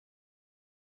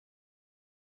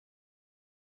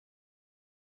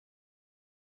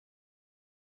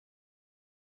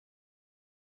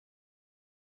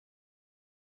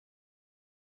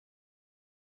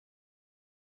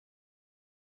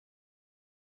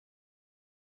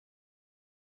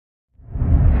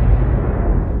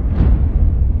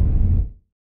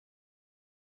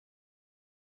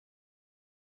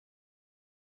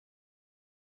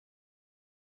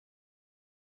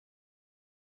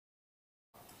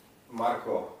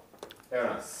Marko, evo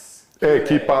nas.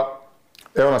 Ekipa,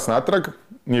 evo nas natrag.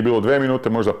 Nije bilo 2 minute,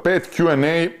 možda 5.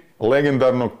 Q&A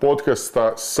legendarnog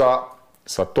podcasta sa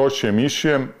Satoshijem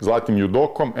Ishijem, zlatnim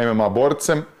judokom, MMA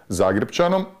borcem,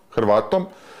 Zagrebčanom, Hrvatom.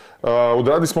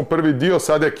 Odradili smo prvi dio,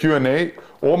 sad je Q&A.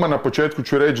 Odmah na početku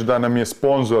ću reći da nam je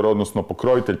sponzor, odnosno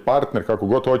pokrovitelj, partner, kako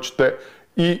god hoćete,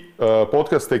 i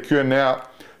podcasta i Q&A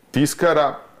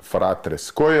tiskara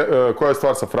Fratres. Koja je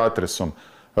stvar sa Fratresom?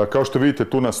 Kao što vidite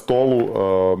tu na stolu,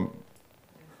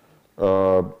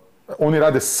 oni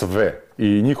rade sve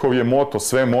i njihov je moto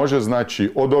sve može,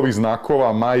 znači od ovih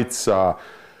znakova, majica,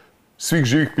 svih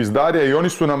živih pizdarija, i oni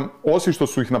su nam, osim što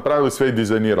su ih napravili, sve i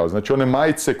dizajnirali. Znači one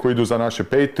majice koje idu za naše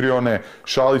Patreone,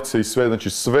 šalice i sve, znači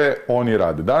sve oni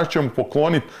rade. Danas ćemo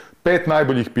pokloniti 5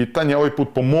 najboljih pitanja, ovaj put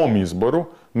po mom izboru,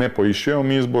 ne po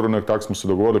Ishijevom izboru, nego tako smo se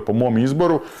dogovorili, po mom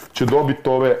izboru će dobiti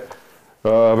ove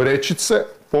vrećice,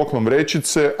 poklon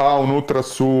vrećice, a unutra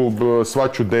su sva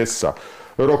čudesa.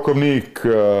 Rokovnik,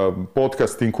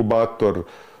 podcast Inkubator,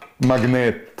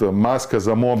 magnet, maska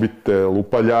za mobitel,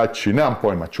 upaljači, nemam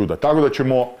pojma, čuda. Tako da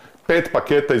ćemo 5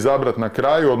 paketa izabrati na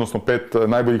kraju, odnosno 5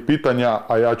 najboljih pitanja,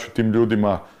 a ja ću tim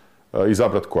ljudima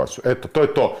izabrati koja su. Eto, to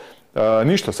je to.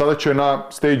 Ništa, sada će na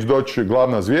stage doći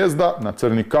glavna zvijezda, na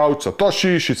crni kauč,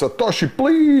 Satoshi Ishii. Satoshi,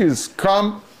 please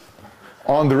come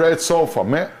on the red sofa,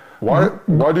 man.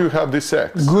 Why do you have this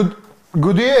axe?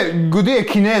 Good day,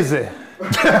 Kineze.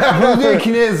 Good day,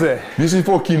 Kineze. This is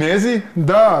for Kinezi?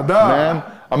 Da. Man,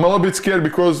 I'm a little bit scared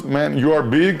because, man, you are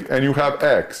big and you have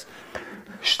axe.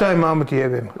 Šta je, mamu ti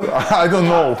jebem? I don't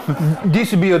know. Di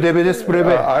si bio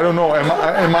 91. I don't know.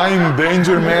 Am I in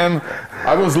danger, man?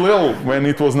 I was little when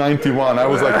it was 91. I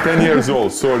was like 10 years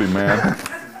old. Sorry, man.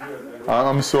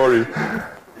 I'm sorry.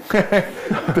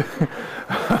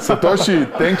 Satoshi,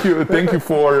 thank you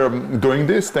for doing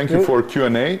this. Thank you for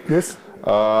Q&A. Yes.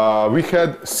 We had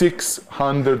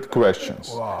 600 questions.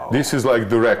 Wow. This is like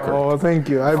the record. Oh, thank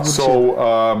you. I So,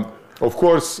 of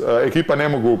course, ekipa ne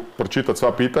mogu pročitati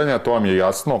sva pitanja, to vam je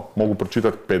jasno. Mogu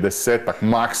pročitati 50-ak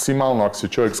maksimalno, ako se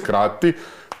čovjek skrati.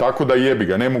 Tako da jebi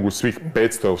ga, ne mogu svih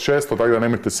 500 ili 600, tako da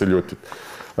nemojte se ljutiti.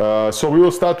 So we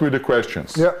will start with the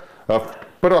questions. Yeah.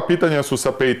 Prva pitanja su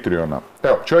sa Patreona.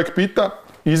 Evo, čovjek pita,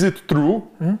 is it true,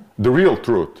 the real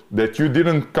truth, that you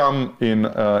didn't come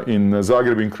in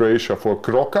Zagreb in Croatia for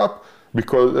Krok Up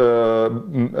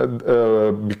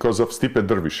because of Stipe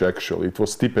Drviš, actually. It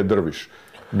was Stipe Drviš.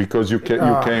 Because you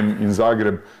came in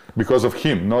Zagreb because of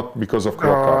him, not because of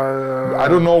Krok Up. I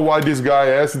don't know why this guy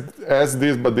asked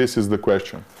this, but this is the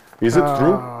question. Is it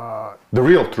true? The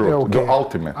real truth, okay. The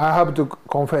ultimate. I have to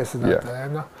confess that.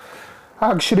 Yeah.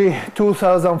 Actually,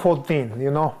 2014,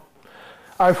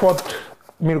 I fought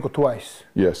Mirko twice.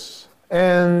 Yes.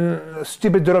 And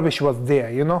Stipe Drviš was there,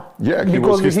 Yeah, he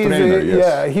was his trainer, yes.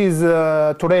 Yeah, he's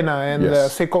trainer and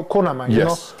yes. Seko Konama,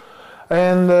 yes.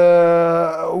 And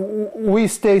we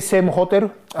stay same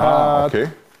hotel, okay.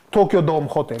 Tokyo Dome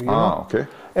Hotel, Okay.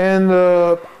 And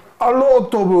a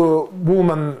lot of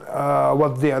women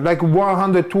was there, like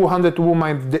 100, 200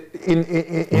 women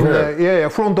in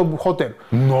front of hotel.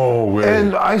 No way.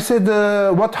 And I said,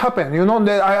 what happened?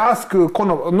 I asked not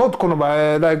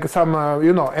Konoba, like some,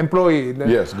 employee.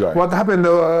 Yes, guy. What happened?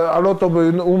 A lot of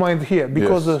women here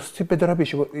because Stipe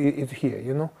Drviš is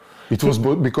here, It was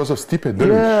because of Stipe Drviš?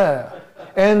 Yeah.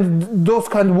 And those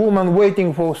kind of women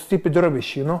waiting for Stipe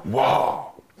Drviš, Wow.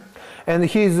 And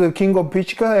he's king of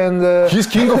Pichka, and he's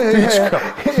king of Pichka.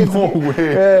 No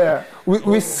way. Yeah,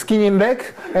 with skinny leg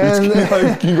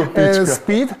and king of Pichka. And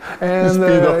speed, and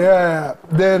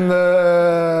then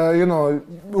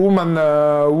woman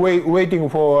waiting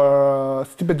for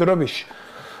Stipe Drviš.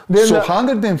 So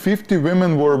 150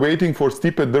 women were waiting for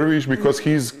Stipe Drviš because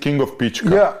he's king of Pichka.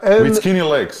 Yeah, with skinny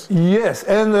legs. Yes,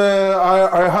 and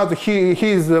I heard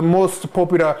he's the most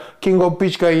popular king of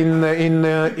Pichka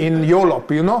in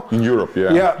Europe, In Europe,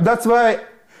 yeah. Yeah, that's why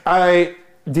I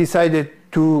decided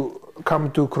to come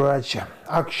to Croatia.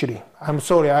 Actually, I'm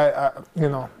sorry,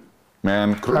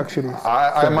 Man, actually,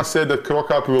 I must say that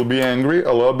Krok Up will be angry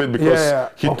a little bit because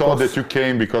he thought that you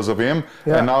came because of him,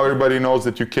 and now everybody knows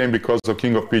that you came because of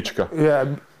King of Pichka. Yeah,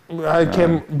 I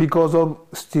came because of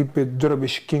Stipe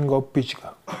Drviš, King of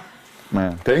Pichka.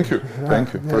 Man, thank you.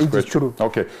 First it is true.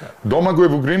 Okay, Domagoj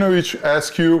Vugrinović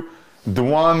asks you the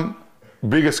one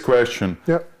biggest question.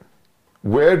 Yeah.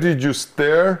 Where did you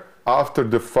stare after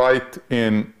the fight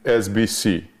in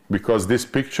SBC? Because this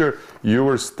picture, you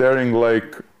were staring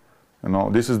like,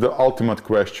 this is the ultimate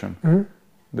question.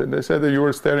 Mm-hmm. They said that you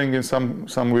were staring in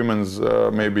some women's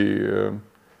maybe.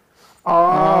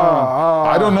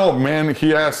 I don't know, man.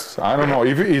 He asks. I don't know.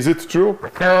 Is it true?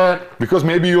 Because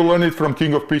maybe you learned it from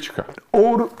King of Pichka.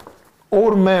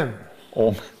 all men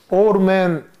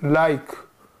like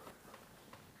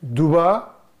Duba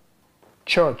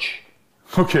church.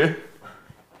 Okay.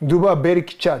 Duba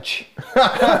Beriki church.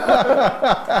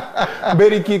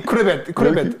 Beriki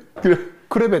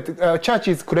krevet. Church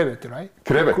is krevet, right?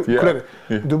 Krevet, yeah. Krevet.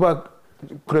 Yeah. Duba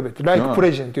krevet, like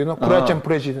president, Croatian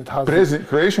president has.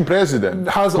 Croatian president.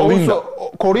 Has Kolinda.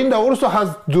 also Kolinda also has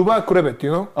Duba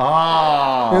krevet,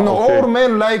 Ah. okay. Okay. All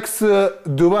men likes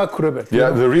Duba krevet.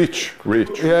 Yeah, the rich.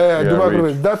 Yeah, Duba rich.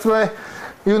 krevet. That's why,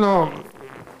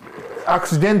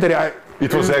 accidentally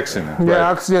It was accident. Yeah,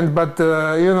 right? accident, but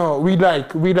we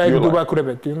like Duba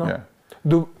krevet, Yeah.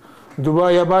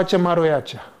 Duba yabacha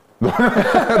maroyacha.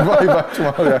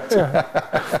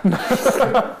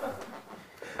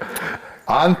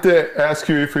 Ante asked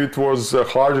you if it was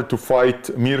harder to fight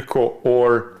Mirko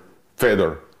or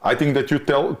Fedor. I think that you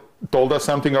told us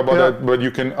something about that, but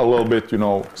you can a little bit,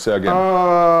 say again.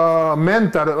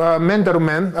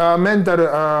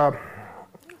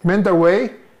 Mental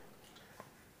way,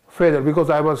 Fedor, because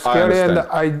I was scared and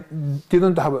I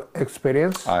didn't have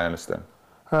experience. I understand.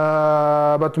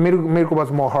 But Mirko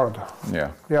was more hard.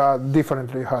 Yeah,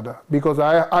 differently harder because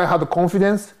I had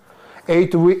confidence,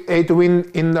 8 win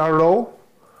in a row,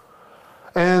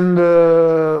 and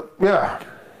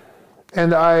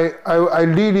and I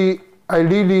really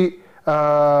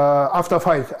after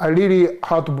fight I really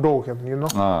heartbroken,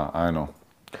 I know.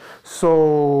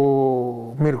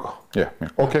 So Mirko. Yeah.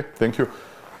 Okay, thank you.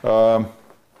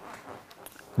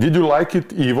 Did you like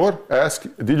it, Ivor?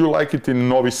 Did you like it in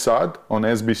Novi Sad on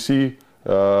SBC?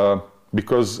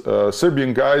 Because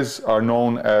Serbian guys are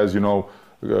known as,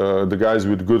 the guys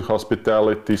with good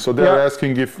hospitality. So they're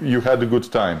asking if you had a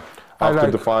good time after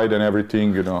the fight and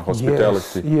everything,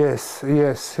 hospitality. Yes,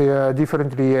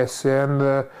 definitely yes.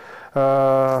 And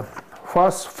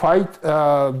first fight,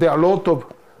 there are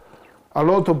a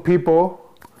lot of people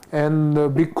and a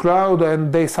big crowd,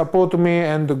 and they support me,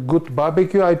 and the good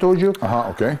barbecue I told you.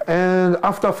 Okay. And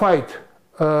after fight,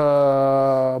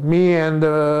 me and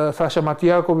Sasha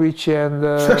Matijakovic and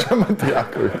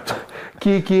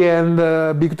Kiki and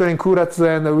Viktorin Kurac,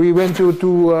 and we went to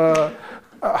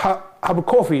have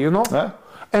coffee,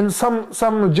 And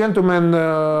some gentleman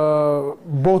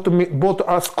bought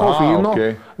us coffee,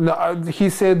 Okay. He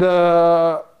said,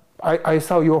 I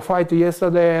saw your fight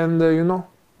yesterday, and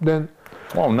then.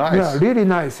 Oh, nice. Yeah, really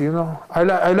nice.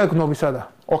 I like Novi Sada.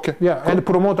 Okay. Yeah, cool. And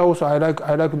promoter also. I like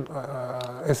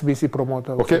SBC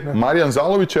promoter. Also. Okay. Marijan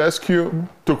Zalovic asked you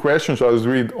 2 questions. I'll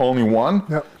read only one.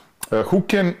 Yeah. Who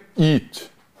can eat,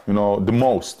 the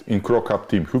most in Crow Cup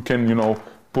team? Who can,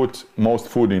 put most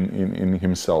food in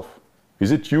himself?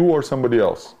 Is it you or somebody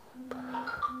else?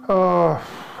 Or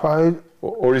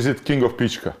is it King of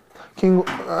Pichka?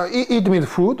 Eat means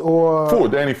food or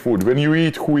food, any food. When you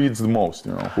eat, who eats the most?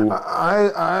 Who?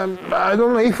 I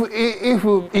don't know if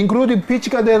including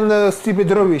Pichka, then Stipe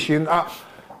Drovic.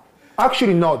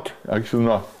 Actually not. Actually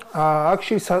not.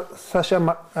 Actually Sasha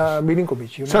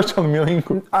Milinkovic. Sasha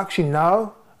Milinkovic. Actually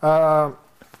now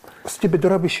Stipe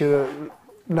Drovic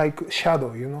like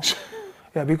shadow.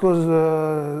 Yeah, because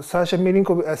Sasha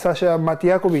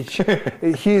Matijakovic,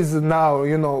 he's now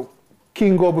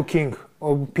king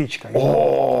of Pichka.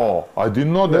 Oh, I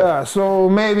didn't know that. Yeah, so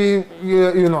maybe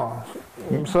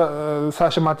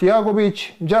Sasha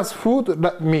Matijakovic, just food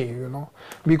like me,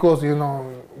 because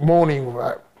morning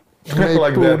like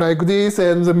that. Like this,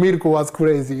 and the Mirko was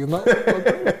crazy,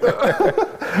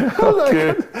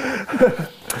 Okay.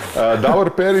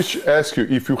 Davor Peric asks you,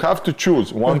 if you have to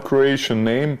choose one Croatian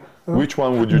name, which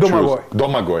one would you choose?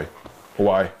 Domagoj.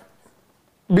 Why?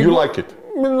 You like it?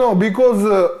 No, because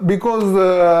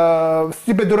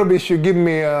Stipe Drobic give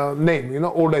me a name,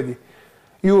 already.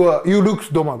 You look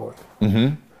Domagoj.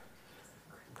 Mm-hmm.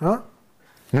 Huh?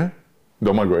 Yeah.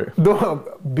 Domagoj.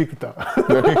 Victor.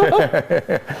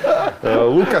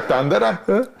 Luka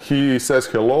Tandara, he says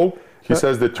hello. He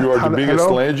says that you are the biggest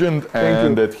legend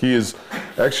and that he is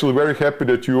actually very happy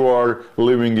that you are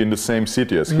living in the same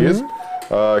city as he is.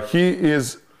 He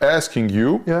is asking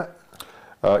you,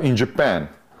 in Japan,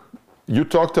 you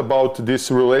talked about this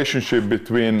relationship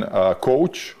between a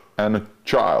coach and a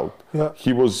child. Yeah.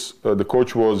 He was, the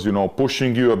coach was,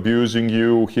 pushing you, abusing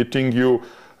you, hitting you.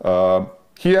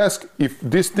 He asked if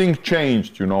this thing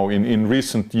changed, in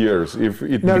recent years, if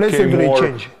it became more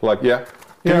changed. like, Can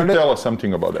you tell us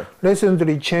something about that?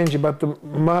 Recently changed, but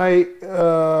my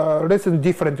lesson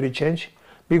differently changed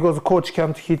because coach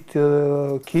can't hit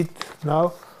kid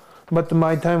now. But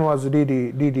my time was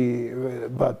really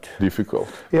bad. Difficult.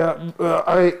 Yeah,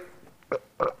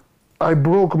 I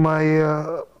broke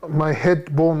my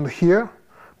head bone here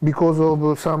because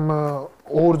of some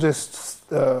oldest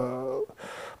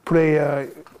player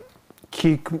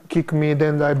kick me,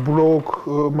 then I broke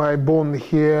my bone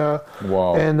here.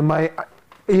 Wow. And my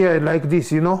ear like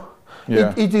this, you know.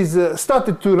 Yeah. It is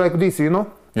started to like this, you know.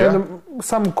 Yeah. And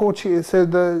some coach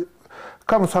said,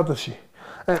 "Come, Satoshi,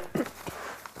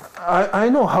 I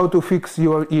know how to fix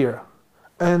your ear,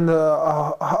 and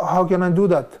how can I do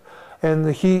that?" And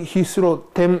he threw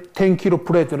 10 kilo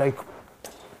plate like,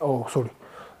 oh sorry,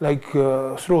 like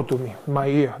throw to me my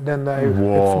ear. Then I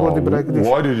exploded like this.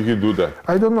 Why did he do that?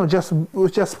 I don't know,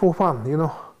 just for fun, you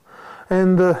know.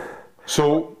 And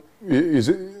so,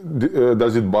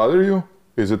 does it bother you?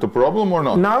 Is it a problem or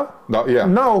not? now? No, yeah.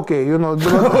 Now okay, you know.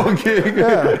 Okay.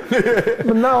 Yeah.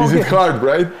 But now Is okay. it hard,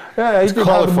 right? Yeah, It's it is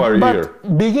cauliflower hard, ear.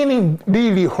 but beginning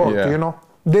really hot, Yeah. you know.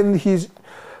 Then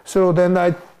then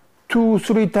I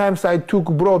 2-3 times I took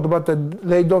blood, but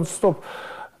they don't stop.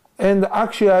 And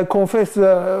actually, I confess,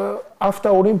 after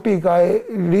Olympic, I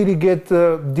really get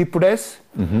depressed.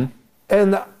 Mm-hmm.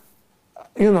 And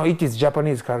you know, it is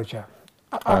Japanese culture.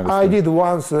 I did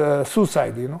once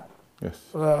suicide, you know, Yes.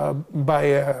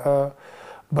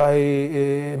 by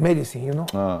medicine, you know.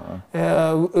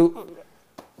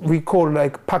 We call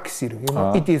like Paxil, you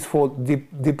know. It is for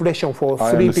depression, for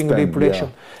I sleeping understand, depression.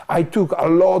 yeah. I took a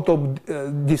lot of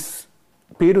this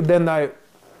pill, then I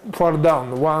fell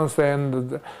down once,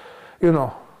 and you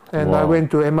know, and I Wow.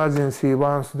 went to emergency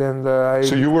once. Then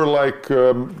So you were like,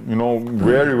 you know,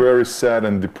 very, very sad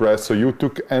and depressed. So you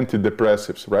took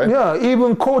antidepressives, right? yeah,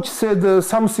 even coach said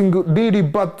something really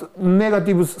bad,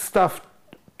 negative stuff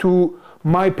to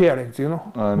my parents, you know,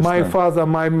 I my understand. father,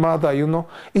 my mother, you know.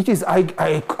 It is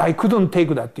I couldn't take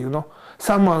that, you know.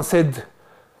 Someone said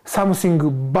something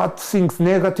bad things,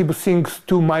 negative things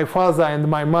to my father and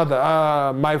my mother,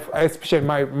 especially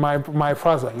my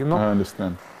father, you know. I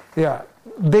understand. Yeah,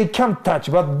 they can't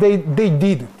touch, but they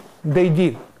did.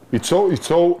 It's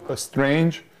so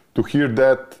strange to hear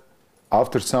that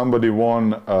after somebody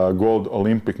won a gold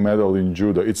Olympic medal in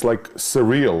judo. It's like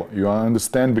surreal, you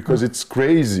understand, because it's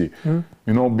crazy,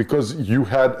 you know, because you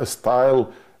had a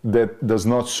style that does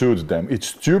not suit them. It's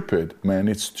stupid, man,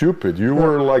 it's stupid. You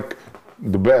were like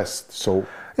the best, so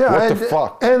Yeah, what the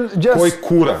fuck? And just Koji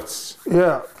kurac.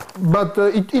 yeah, but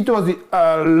it was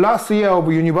last year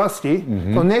of university.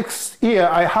 So next year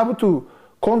I have to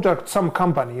contract some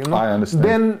company, you know. I understand.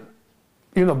 Then,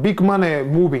 you know, big money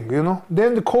moving, you know.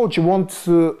 Then the coach wanted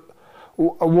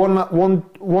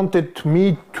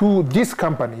me to this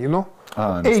company, you know,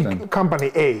 I understand.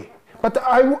 company A. But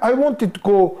I wanted to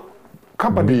go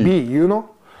company B, you know.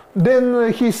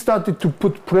 Then he started to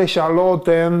put pressure a lot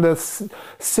and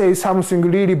say something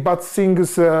really bad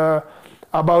things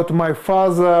about my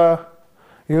father,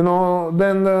 you know.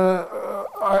 Then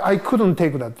I couldn't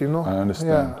take that, you know. I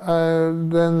understand.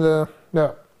 Yeah.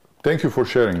 Yeah. Thank you for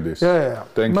sharing this. Yeah.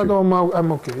 Thank but you.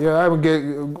 I'm okay. Yeah,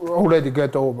 already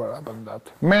get over about that.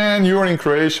 Man, you're in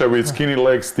Croatia with skinny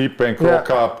legs, steep and croak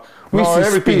Yeah. up. With No, the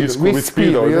everything speed, is good with with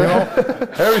speed, speedo, you yeah. know?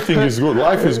 Everything is good.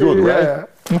 Life is good, right?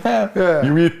 Yeah. Yeah.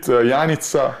 You eat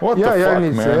Janica. What the fuck,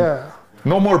 Janica, man? yeah.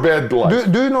 No more bad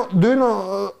life. Do you know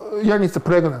Janica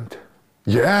pregnant?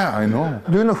 Yeah, I know.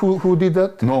 Do you know who did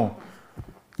that? No.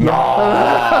 No.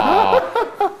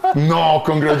 No,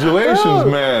 congratulations,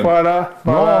 man. No.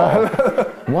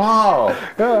 Wow.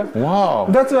 Yeah. Wow.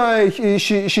 That's why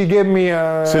she gave me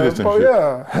a Citizenship.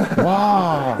 Yeah.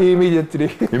 Wow. Immediately.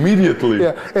 Immediately.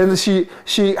 Yeah. And she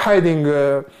hiding.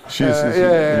 Yeah.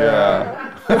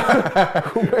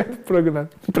 Pregnant.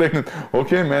 Pregnant.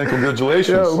 Okay, man.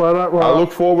 Congratulations. Yeah, I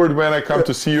look forward when I come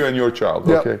to see you and your child.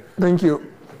 Yeah. Okay. Thank you.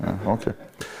 Yeah, okay.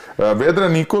 Vedra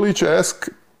Nikolic asks,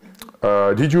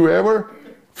 did you ever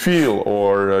feel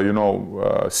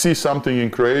or see something in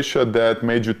Croatia that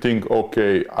made you think,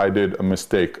 okay, I did a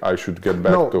mistake, I should get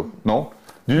back to? No?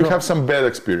 Did you have some bad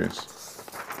experience?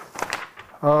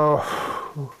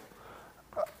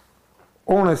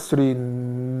 Honestly,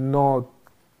 not.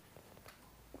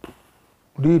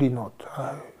 Really not.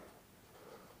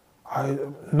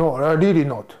 No, really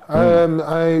not.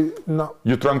 No.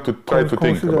 You try to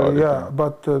think about it. Yeah,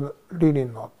 but really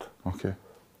not. Okay.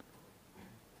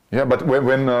 Yeah, but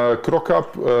when Krokap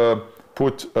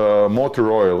put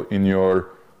motor oil in your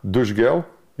douche gel,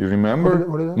 you remember?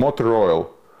 What is that? Motor oil.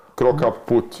 Krokap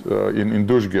put in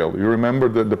douche gel. You remember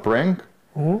the prank?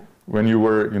 Mm-hmm. When you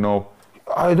were,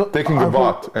 taking a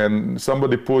bath and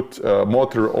somebody put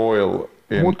motor oil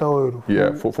in. Motor oil.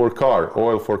 Yeah, for car,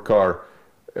 oil for car.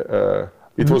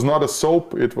 It was not a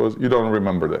soap, it was, you don't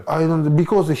remember that? I don't,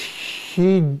 because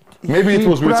he... Maybe it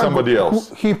was with somebody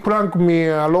else. He pranked me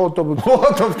a lot of... A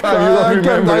lot of time, you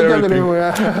don't remember everything.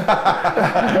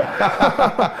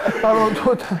 A lot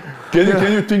of time.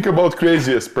 Can you think about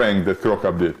craziest prank that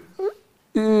Krokap did?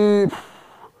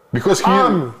 Because he...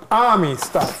 Army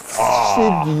stuff.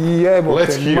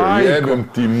 Let's hear. Jebem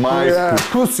ti majku.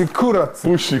 Pussy kurac.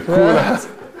 Puši kurac.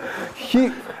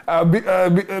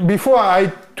 Before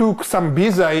I took some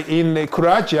visa in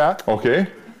Croatia, Okay.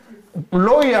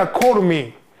 lawyer called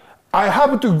me. I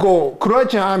have to go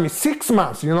Croatian army 6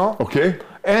 months, you know. Okay.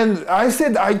 And I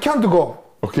said I can't go.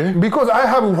 Okay. Because I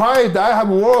have wife, I have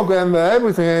work and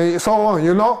everything, so on,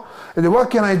 you know. And what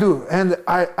can I do? And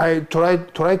I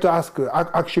tried to ask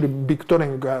actually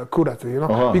Victorian Kurat, you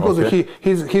know, because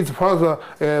his father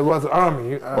was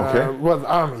army,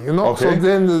 you know. Okay. So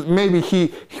then maybe he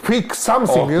fixed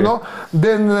something, you know.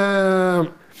 Then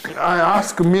I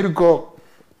asked Mirko,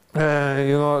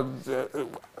 you know.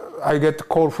 I get a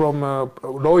call from a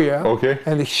lawyer,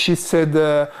 and she said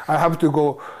I have to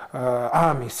go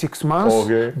army 6 months,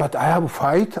 but I have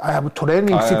fight, I have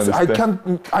training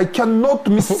I cannot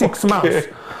miss 6 months.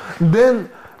 Then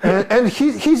and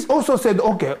he also said,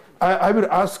 okay, I will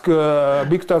ask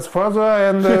Victor's father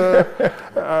and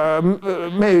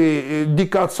maybe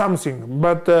dig out something.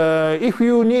 But if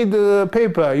you need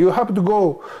paper, you have to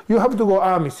go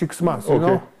army 6 months, you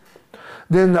know.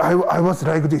 Then I was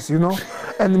like this, you know,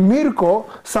 and Mirko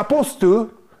supposed to,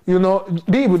 you know,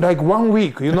 live like 1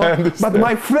 week, you know, but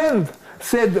my friend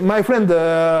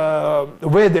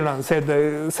Vedelan said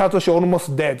Satoshi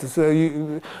almost dead. So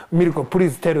Mirko,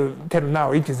 please tell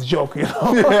now it is a joke, you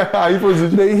know. Yeah,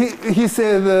 he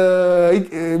said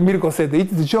Mirko said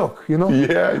it is a joke, you know.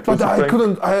 Yeah, but I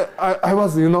couldn't. I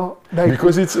was, you know, like,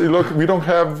 because it's look, we don't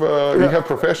have we have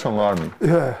professional army.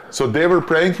 Yeah. So they were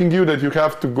pranking you that you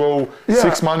have to go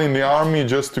 6 months in the army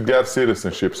just to get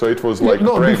citizenship. So it was like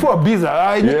before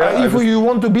visa. If you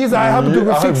want to visa, I have to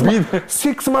go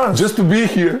 6 months. Just to be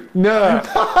here. Yeah,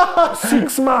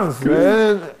 6 months.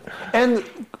 And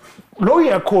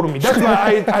lawyer called me. That's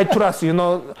why I trust, you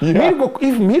know.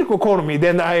 If Mirko called me,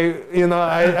 then I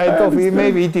thought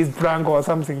maybe it is prank or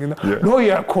something, you know.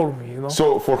 Lawyer called me, you know.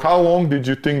 So for how long did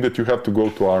you think that you have to go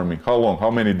to army? How long?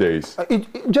 How many days?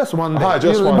 Just 1 day.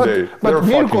 Just one day. But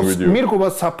Mirko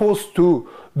was supposed to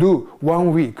do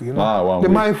 1 week, you know.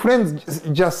 My friends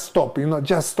just stop, you know,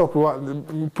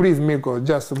 please Mirko,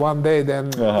 just 1 day,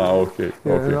 then. Okay.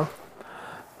 You know?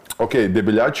 Okay,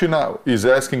 Debeljačina is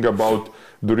asking about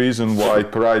the reason why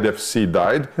Pride FC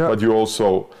died, but you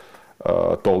also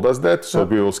told us that, so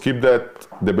we will skip that.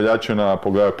 Debeljačina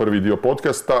pogleda prvi dio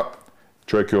podcasta,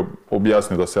 čovjek je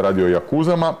objasnio da se radi o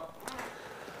Jakuzama.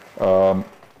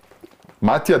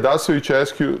 Matija Dasović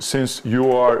asks you, since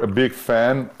you are a big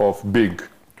fan of Big.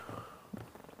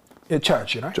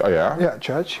 Church, right? Yeah,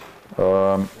 Church.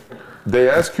 They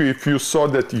ask you if you saw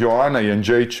that Joanna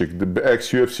Jędrzejczyk, the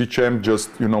ex-UFC champ, just,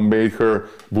 you know, made her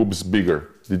boobs bigger.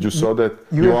 Did you saw that?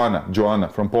 Joanna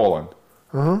from Poland.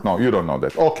 No, you don't know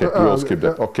that. Okay, we will skip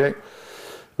that. Okay.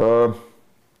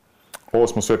 Ovo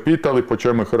smo sve pitali, po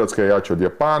čemu je Hrvatska jača od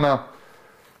Japana.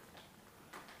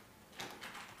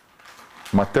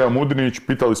 Mateo Mudrinić,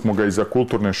 pitali smo ga i za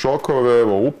kulturne šokove,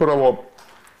 evo upravo.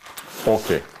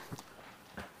 Ok.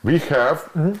 We have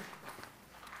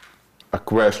a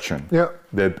question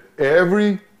that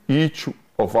each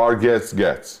of our guests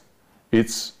gets.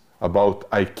 It's about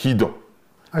Aikido.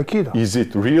 Aikido. Is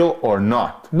it real or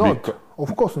not? Not,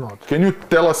 of course not. Can you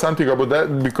tell us something about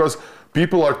that? Because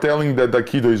people are telling that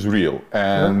Aikido is real,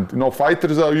 and you know,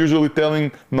 fighters are usually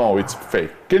telling, no, it's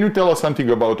fake. Can you tell us something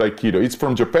about Aikido? It's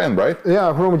from Japan, right?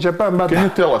 Yeah, from Japan, but can you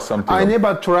tell us something? I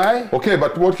never try. Okay,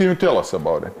 but what can you tell us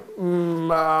about it?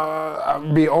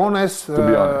 Be honest. To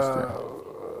be honest,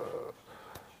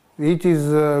 it is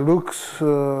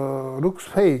looks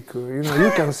fake. You know,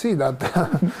 you can see that.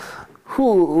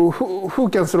 Who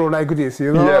can throw like this?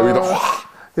 You know. Yeah, we don't.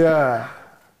 Yeah.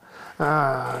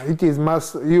 It is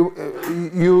must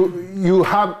you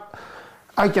have.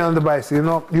 I can advise, you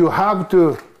know, you have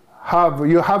to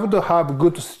have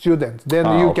good students.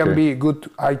 Then you can be good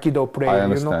Aikido player. I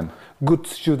understand. You know, good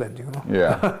student. You know.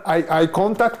 Yeah. I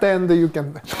contact and you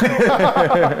can.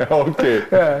 Okay.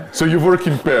 Yeah. So you work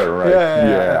in pair, right?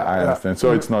 Yeah, I understand.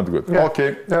 So it's not good. Yeah.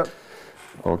 Okay. Yeah.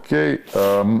 Okay.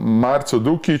 Marco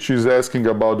Dukic is asking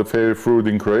about the favorite fruit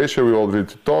in Croatia. We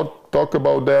already talk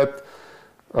about that.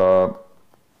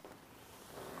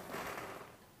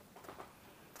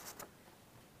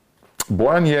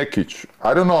 Bojan Jekic,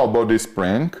 I don't know about this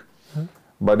prank,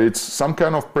 but it's some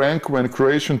kind of prank when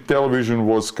Croatian television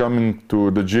was coming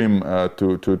to the gym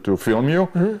to film you,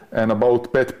 and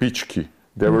about pet pički.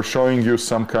 They were showing you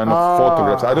some kind of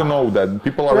photographs. I don't know that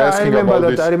people are asking I remember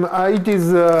about that. this. It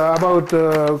is about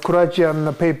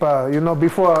Croatian paper. You know,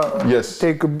 before Yes.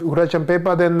 take Croatian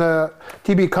paper, then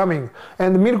TB coming,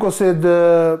 and Mirko said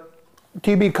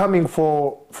TB coming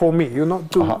for me. You know,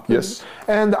 Yes.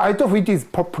 And I thought it is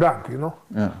prank. You know.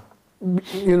 Yeah.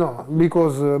 You know,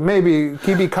 because maybe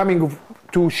TB coming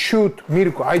to shoot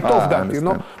Mirko. I thought that, you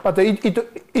know, but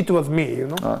it was me, you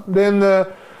know. Then,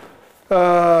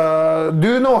 do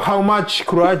you know how much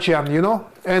Croatian, you know?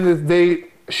 And they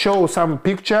show some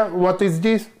picture. What is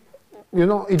this? You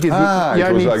know, it is.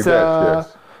 It was like that.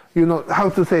 Yes. You know how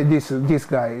to say this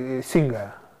guy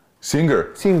singer.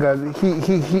 Singer.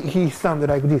 He sounded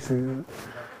like this.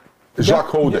 Jacques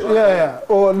Hode. Yeah,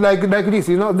 or like this,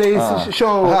 you know. They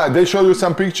show. They show you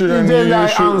some pictures and then you I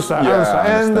should answer.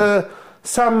 And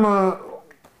some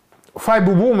 5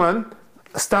 women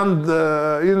stand,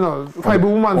 you know, 5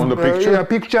 women on the picture.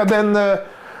 Picture. Then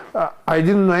I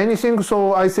didn't know anything,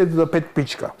 so I said the pet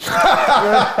pichka.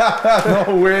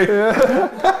 No way.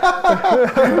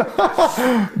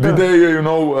 Did they, you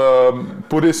know,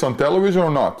 put this on television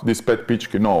or not? This pet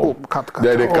pichka? No. Oh, cut.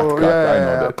 They cut. I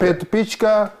know that. Pet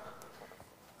pichka.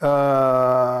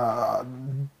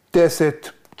 10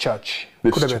 church.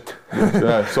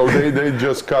 Yeah, so they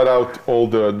just cut out all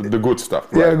the good stuff.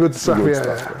 Right? Yeah, good stuff.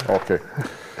 Yeah.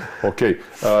 Okay.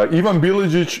 Ivan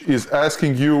Bilijic is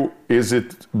asking you: is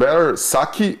it better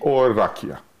sake or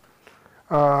rakia?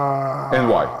 And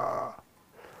why?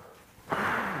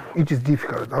 It is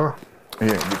difficult, huh?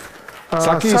 Yeah.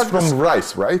 Sake is from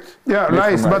rice, right? Yeah,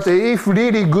 rice. But if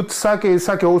really good sake, is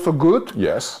sake also good.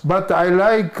 Yes. But I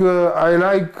like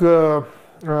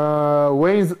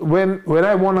when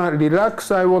I wanna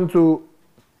relax, I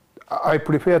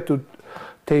prefer to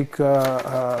take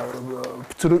Crno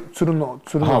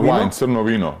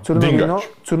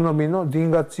vino.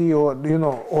 Dingaci, or you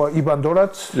know, or Ivan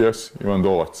Dolac. Yes, Ivan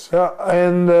Dolac. Yeah,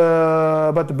 and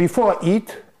but before I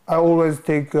eat, I always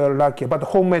take rakia, but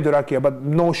homemade rakia, but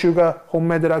no sugar,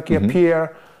 homemade rakia,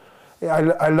 pear.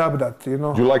 I love that, you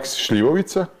know. You like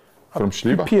šljivovica from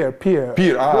šljiva? Pear. Pear,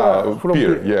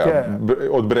 yeah.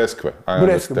 Od breskve, I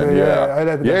understand. Yeah, I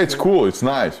like that. Yeah, it's cool, it's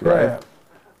nice, right?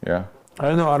 Yeah.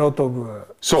 I know a lot of.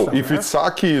 So if it's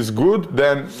sake is good,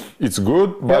 then it's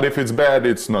good. But if it's bad,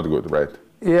 it's not good, right?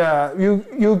 Yeah,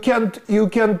 you can't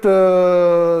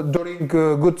drink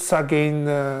good sake in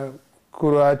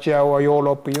Croatia or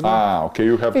Europe, you know. Okay,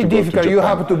 you have to it's go difficult. to Japan. You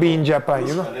have to be in Japan,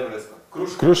 you know.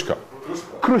 Kruška.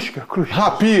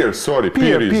 Pear, sorry,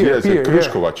 pear is, yes,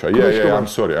 Kruškovača. Yeah, I'm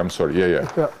sorry,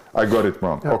 yeah. I got it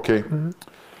wrong, okay.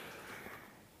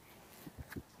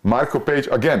 Marko Page,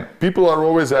 again, people are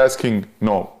always asking,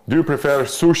 do you prefer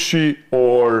sushi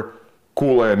or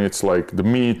kulen, it's like the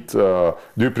meat, do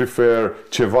you prefer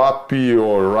cevapi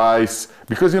or rice?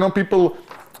 Because, you know, people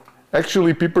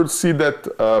see that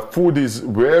food is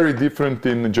very different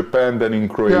in Japan than in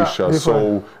Croatia.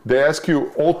 So they ask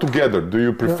you all together, do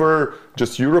you prefer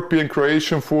just European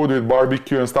Croatian food with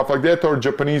barbecue and stuff like that, or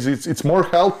Japanese? It's more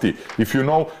healthy. If you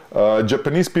know,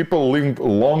 Japanese people live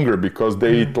longer because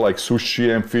they eat like sushi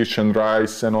and fish and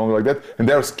rice and all like that, and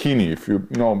they're skinny. If you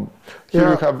know, here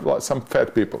you have some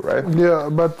fat people, right? Yeah,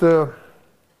 but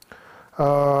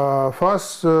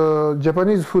first,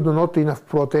 Japanese food not enough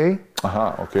protein.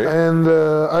 Okay. And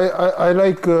I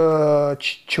like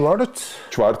Schwartz.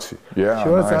 Schwartz, yeah,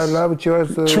 Schwartz, nice. I love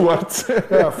Schwartz. Schwartz.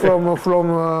 Yeah, from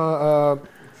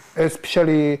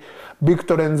especially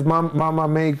Victorian's mama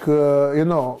make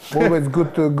always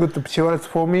good Schwartz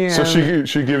for me. So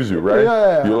she gives you, right?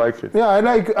 Yeah. You like it? Yeah,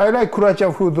 I like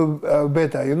Croatian food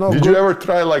better. You know. Did you ever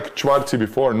try like Schwartz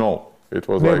before? No, it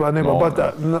was never. No,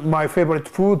 but my favorite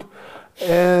food,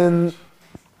 and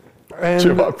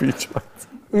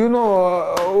you know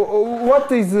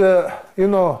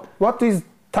what is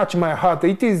touch my heart?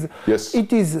 It is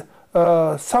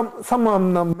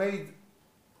someone made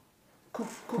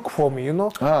cook for me, you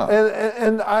know.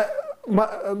 And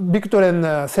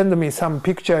Victorian sent me some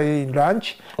picture in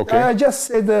lunch. Okay. I just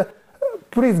said,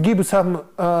 please give some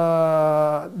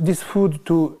this food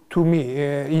to me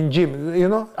in gym, you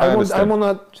know. I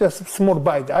want just small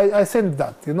bite. I sent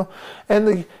that, you know.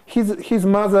 And his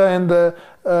mother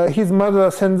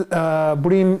send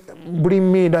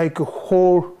bring me like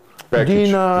whole package,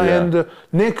 dinner and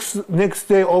next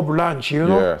day of lunch, you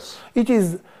know. Yes. It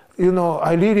is, you know,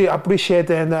 I really appreciate,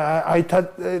 and I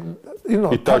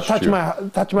touch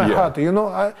my heart, you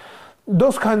know.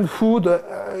 Those kind of food.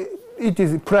 it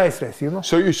is priceless, you know.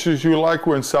 So you like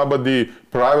when somebody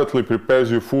privately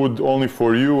prepares your food only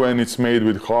for you and it's made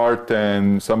with heart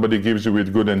and somebody gives you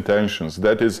with good intentions.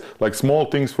 That is like small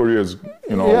things for you is,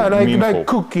 you know, Yeah, meaningful. like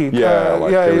cookie. Yeah,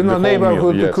 like yeah, the you know, whole meal,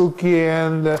 neighborhood yes. cookie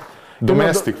and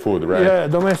Domestic food, right? Yeah,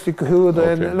 domestic food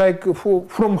Okay. and like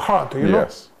from heart, you know.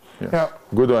 Yes. Yes. Yeah.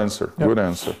 Good answer. Yeah. Good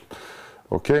answer.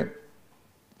 Okay.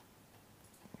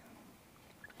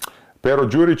 Pero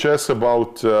Đurić asks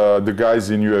about the guys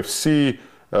in UFC,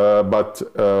 but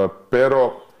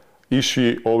Pero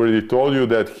Ishii already told you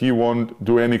that he won't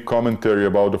do any commentary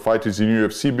about the fighters in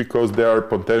UFC because they are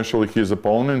potentially his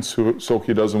opponents, so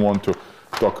he doesn't want to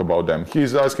talk about them.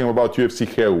 He's asking about UFC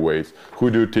heavyweights. Who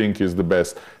do you think is the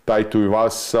best? Taito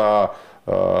Ivasa,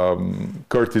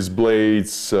 Curtis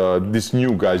Blades, these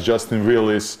new guys, Justin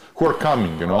Willis, who are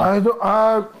coming, you know?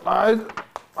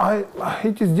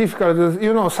 It is difficult.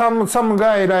 You know, some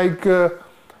guy like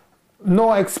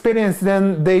no experience,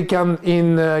 then they can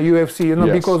in UFC. You know,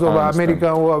 Yes, because of I understand.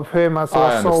 American who are famous I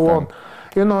or so on. understand.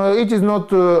 You know, it is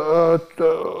not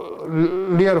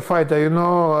real fighter. You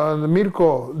know,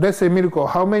 Mirko. Let's say Mirko.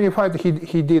 How many fights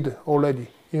he did already?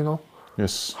 You know.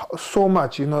 Yes. So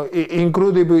much, you know,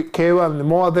 including K1,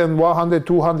 more than 100,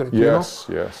 200, you know. Yes,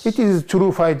 yes. It is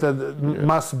true fighter,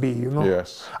 must be, you know.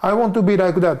 Yes. I want to be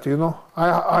like that, you know.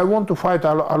 I want to fight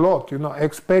a lot, you know,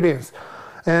 experience.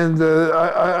 And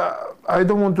I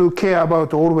don't want to care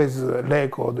about always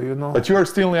record, you know. But you are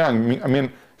still young. I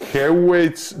mean,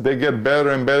 heavyweights, they get better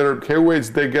and better.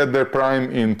 Heavyweights, they get their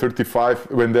prime in 35,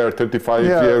 when they're 35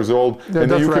 years old. Yeah, and then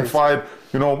that's you can right. fight,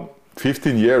 you know,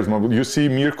 15 years. You see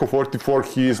Mirko 44,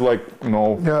 he's like, you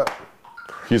know, Yeah.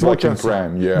 he's like in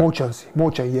prime, yeah.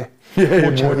 Mochan, yeah. Yeah,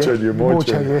 you're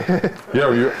Mochan. Yeah.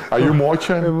 Yeah, are you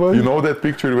Mochan? You know that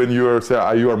picture when you are, say,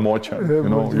 you are Mochan, you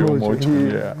know, you're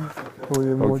Mochan, yeah.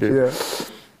 Okay. Yeah.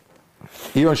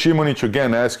 Ivan Šimonić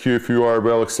again asks you if you are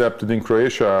well accepted in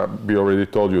Croatia. We already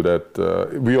told you that,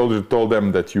 we already told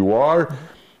them that you are.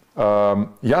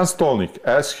 Jan Stolnik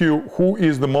asks you, who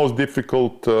is the most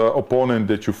difficult opponent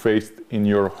that you faced in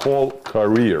your whole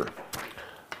career?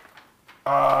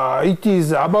 It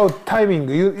is about timing.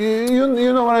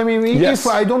 You know what I mean? Yes.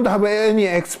 If I don't have any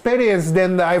experience,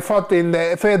 then I fought in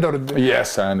the Fedor.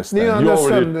 Yes, I understand. You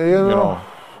understand? Already, You know.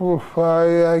 Oof,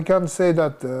 I can't say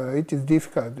that it is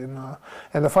difficult, you know.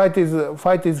 And the fight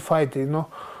is fight, you know.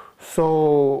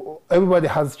 So everybody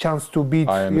has chance to beat,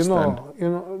 I understand. you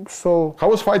know. So How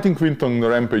was fighting Quinton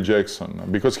Rampage Jackson?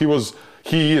 Because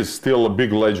he is still a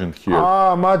big legend here.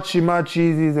 much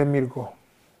easier than Mirko.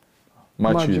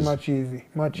 Much easier.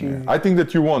 Much easy. I think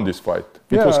that you won this fight.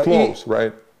 It Yeah, was close,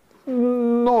 right?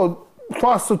 No,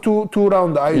 first two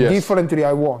rounds, Yes. differently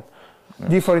I won.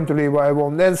 Differently I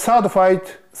won. Then third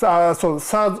fight,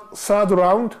 third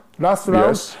round, last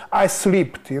round, Yes. I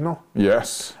slipped, you know.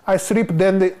 Yes. I slipped,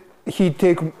 then he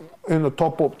take, you know,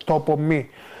 top of me.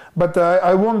 But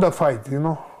I won the fight, you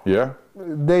know. Yeah.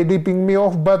 They ripping me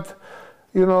off, but,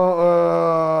 you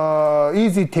know,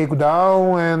 easy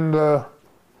takedown and,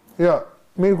 yeah,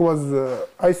 Mirko was,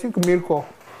 I think Mirko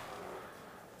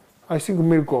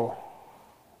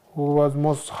who was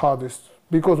most hardest.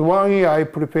 Because 1 year I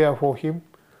prepare for him.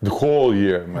 The whole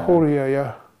year, man. Whole year,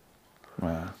 yeah.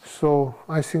 Man. So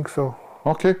I think so.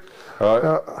 Okay.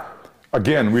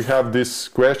 Again, we have this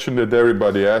question that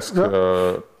everybody asks.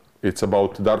 It's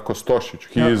about Darko Stosic.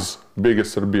 He is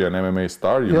biggest Serbian MMA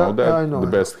star, you know that, I know. the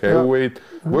best heavyweight.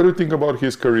 What do you think about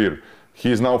his career?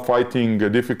 He is now fighting a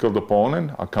difficult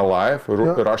opponent, Akalaev,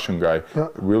 a Russian guy.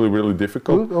 Really, really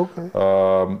difficult. Good, okay.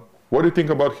 What do you think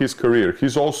about his career?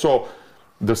 He's also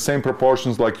the same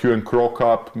proportions like you and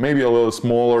Krokop, maybe a little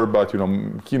smaller, but you know,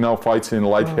 he now fights in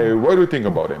light heavy. What do you think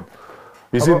about him?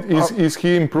 Is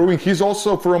he improving? He's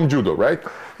also from judo, right?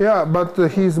 Yeah, but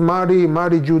he's Mari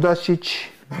Judasic.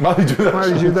 Mali Judacic.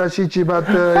 Mari Judasic, but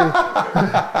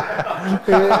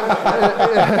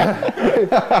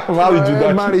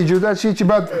Mari Judasic,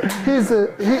 but he's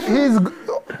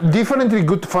differently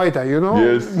good fighter, you know.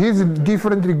 Yes. He's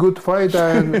differently good fighter,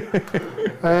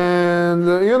 and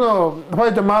you know,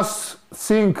 fighter must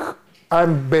think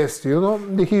I'm best, you know.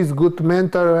 He's good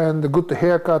mentor and good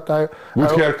haircut.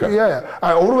 Good haircut. Yeah,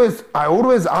 I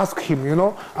always ask him, you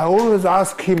know.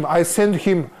 I send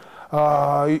him.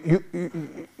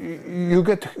 You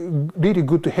get really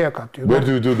good haircut. You know? Where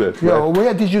do you do that? Yeah, Right?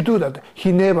 where did you do that?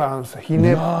 He never answer. He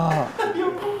never.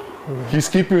 He's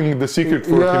keeping the secret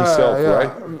for himself,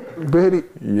 right? Very,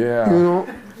 Yeah. you know,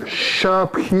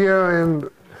 sharp here and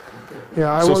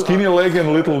yeah. So skinny leg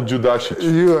and little Judasic.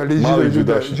 Mali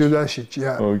Judasic,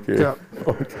 yeah. Okay. Yeah.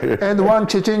 Okay. And one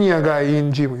Chechenia guy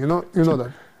in gym, you know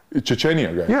that.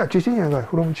 Chechnya guy? Yeah, Chechnya guy,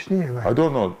 from Chechnya guy. I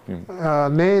don't know him.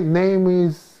 Name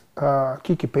is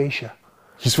Kiki Pesha.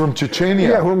 He's from Chechnya?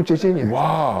 Yeah, from Chechnya.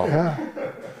 Wow. Yeah.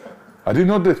 I didn't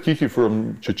know that Kiki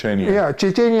from Chechnya. Yeah,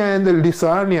 Chechnya and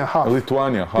Lithuania half.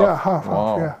 Lithuania, half. Yeah, half,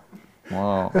 Wow. yeah.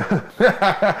 Wow.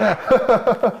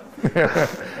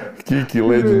 Kiki,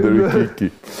 legendary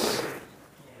Kiki.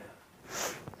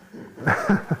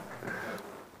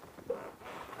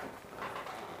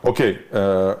 Okay,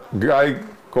 guy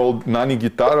called Nani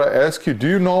Guitarra asked you, do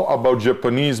you know about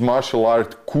Japanese martial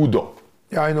art Kudo?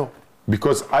 Yeah, I know.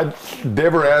 Because they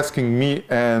were asking me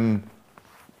and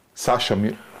Sasha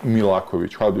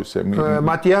Milakovic, how do you say?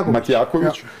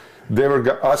 Matijakovic. They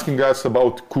were asking us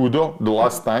about Kudo the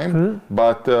last time,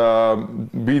 but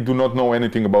we do not know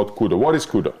anything about Kudo. What is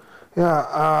Kudo?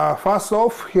 Yeah, first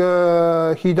off,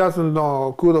 he doesn't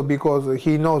know Kudo because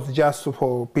he knows just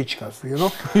for pichkas, you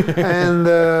know. And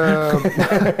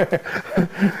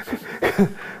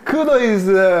Kudo is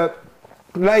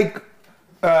like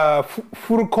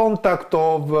full contact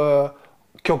of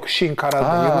Kyokushin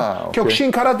karate, you know. Okay.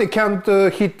 Kyokushin karate can't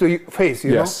hit the face,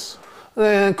 you know.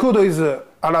 Kudo is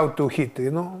allowed to hit,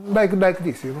 you know, like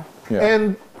this, you know. Yeah.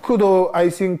 And Kudo, I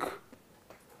think,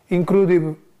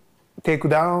 including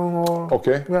takedown or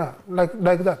yeah,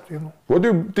 like that, you know. What do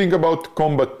you think about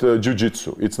combat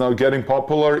jiu-jitsu? It's now getting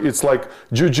popular. It's like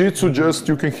jiu-jitsu, just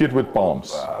you can hit with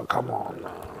palms. Come on.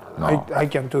 No. I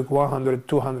can take 100,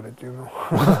 200, you know.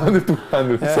 100,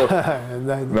 200. So,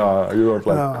 no, you don't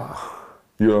like it.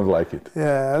 You don't like it.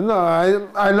 Yeah, no,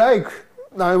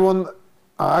 I want,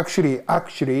 actually,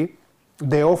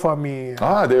 they offer me.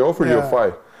 They offer you a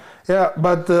fight. Yeah,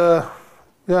 but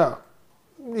yeah,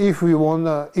 if we want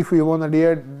a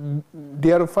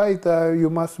real fight, you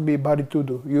must be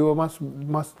baritudo. You must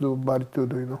do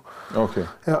baritudo, you know. Okay.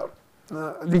 Yeah,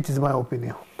 this is my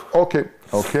opinion. Okay.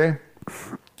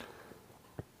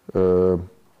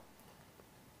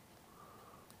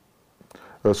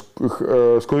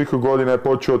 S koliko godina je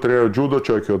počeo trenirati judo,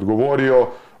 čovjek je odgovorio,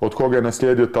 od koga je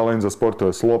naslijedio talent za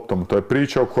sportove s loptom. To je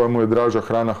priča o kojemu je draža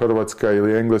hrana hrvatska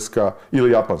ili engleska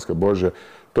ili japanska, bože,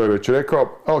 to je već rekao.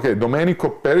 Ok, Domenico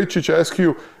Peričić asks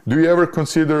you, do you ever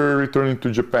consider returning to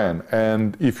Japan?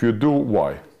 And if you do,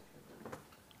 why?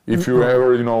 If you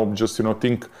ever, just,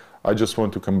 think, I just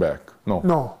want to come back.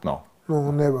 No,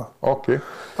 never. Okay.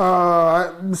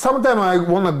 Sometimes I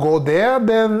want to go there,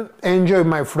 then enjoy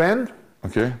my friend.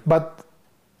 Okay. But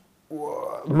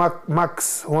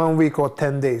max 1 week or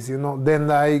 10 days,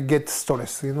 then I get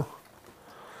stressed,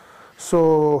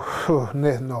 So,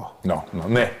 no.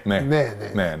 Ne.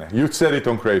 You said it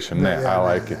on Croatian. I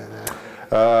like it.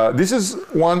 This is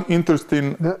one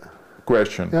interesting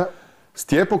question. Yeah.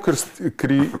 Stjepo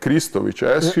Kristović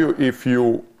asks you if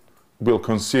you will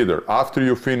consider, after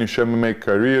you finish MMA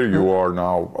career, you are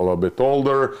now a little bit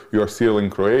older, you are still in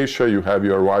Croatia, you have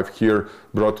your wife here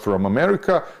brought from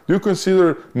America, do you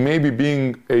consider maybe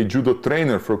being a judo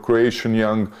trainer for Croatian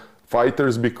young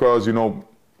fighters, because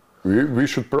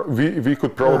we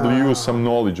could probably use some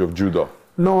knowledge of judo?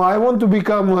 No, I want to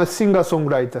become a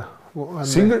singer-songwriter.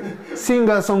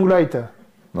 Singer-songwriter.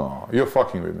 No, you're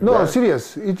fucking with me. No, right?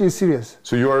 serious. It is serious.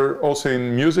 So you are also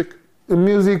in music?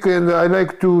 Music, and I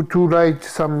like to write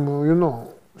some,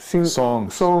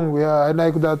 songs. Song, yeah, I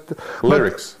like that.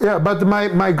 Lyrics. But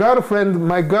my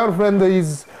girlfriend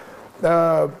is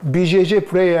BJJ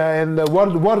player and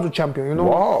world champion.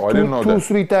 Wow, I didn't know that.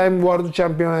 2-3 time world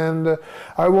champion, and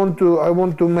I want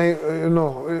to make,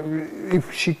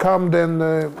 if she come, then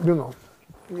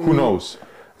Who knows?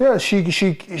 Yeah,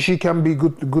 she can be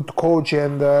good coach,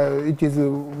 and it is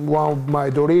one of my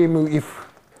dream if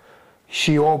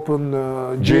she open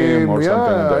gym or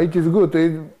something like that. It is good,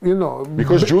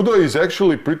 Because judo is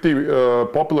actually pretty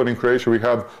popular in Croatia. We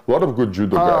have a lot of good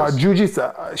judo guys. Jiu-jitsu,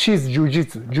 she's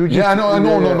jiu-jitsu. Yeah, I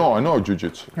know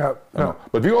jiu-jitsu. Yeah.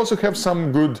 But we also have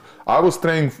some good. I was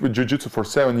training jiu-jitsu for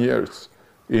 7 years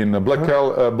in Black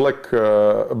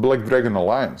Dragon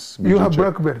Alliance. BJJ. You have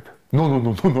black belt? No.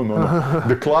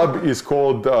 The club is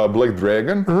called Black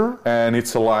Dragon, and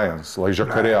it's Alliance, like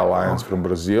Jacaré Alliance from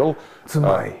Brazil. It's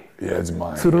mine. Yeah, it's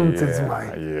mine. It's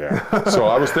mine. Yeah. So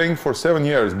I was training for 7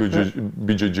 years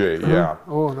BJJ. Yeah.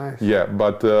 Oh, nice. Yeah,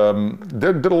 but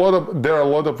there are a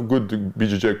lot of good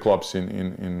BJJ clubs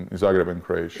in Zagreb and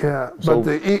Croatia. Yeah, so,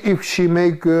 but if she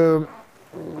make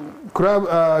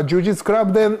jiu-jitsu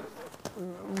club, then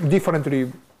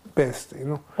differently best,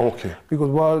 Okay. Because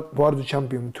world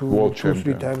champion, two,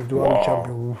 3 times world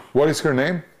champion. What is her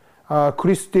name?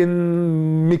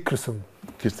 Christine Mikkelsen.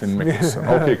 Christine Mikkelsen.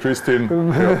 Okay, Christine.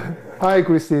 Hi,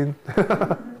 Christine.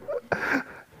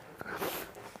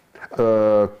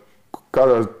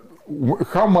 Kada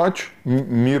how much,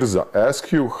 Mirza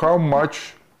asked you, how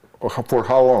much, for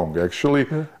how long actually,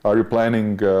 are you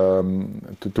planning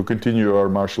to continue your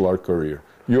martial art career?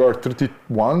 You are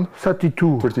 31?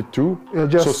 32. 32?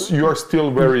 Just, so you are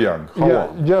still very young. How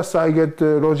long? Just I get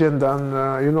Rogen done,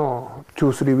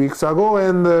 2-3 weeks ago,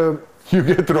 and you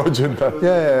get Rogen done?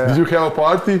 Yeah. Did you have a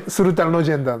party? Surutan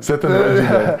Rogen done.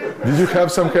 Did you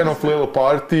have some kind of little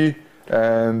party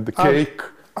and cake?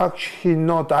 Actually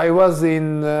not. I was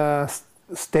in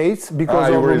States because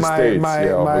of my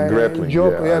grappling.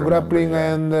 job, Grappling,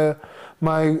 and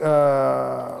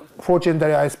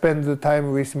fortunately I spent the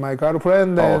time with my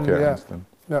girlfriend, and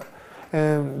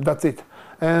and that's it.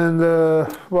 And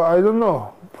well, I don't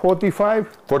know, 45.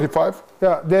 45?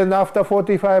 Yeah. Then after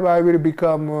 45, I will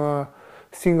become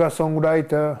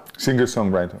singer-songwriter.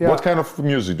 Singer-songwriter. Yeah. What kind of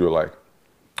music do you like?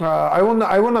 I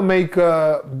wanna make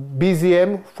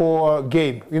BGM for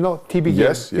game, TV game.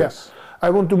 Yes. Yeah. I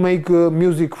want to make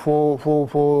music for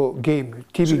game,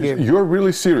 TV game. You're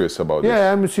really serious about this?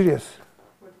 Yeah, I'm serious.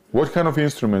 What kind of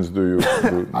instruments do you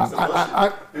do?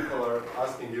 People are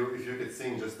asking you if you could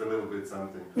sing just a little bit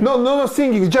something. No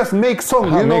singing, just make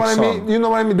song. You know what I mean? You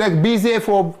know what I mean? Like BGF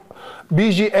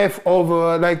of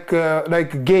like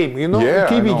game,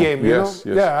 TV game. Yes.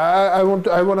 Yeah, I want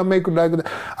to make like that.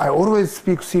 I always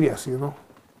speak serious,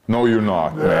 No, you're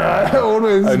not. I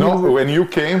always. I know when you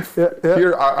came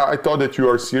here, I thought that you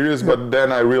are serious, but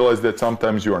then I realized that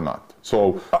sometimes you are not.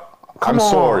 So I'm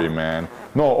sorry, man.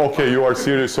 No, okay, you are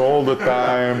serious all the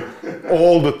time,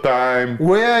 all the time.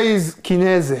 Where is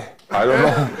Kineze? I don't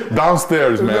know.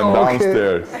 Downstairs, man. Okay.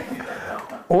 Downstairs.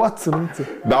 What's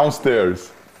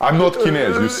Downstairs. I'm not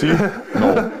Kines, you see?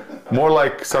 No. More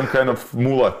like some kind of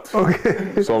mulat.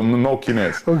 Okay. So no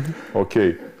Kines.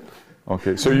 Okay.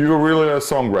 So you're really a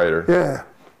songwriter? Yeah.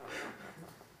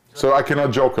 So I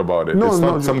cannot joke about it. It's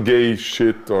not some gay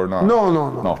shit or not?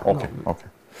 No.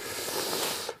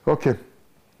 Okay.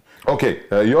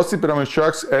 Josip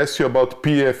Rameščak asked you about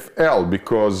PFL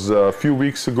because a few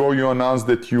weeks ago you announced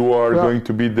that you are going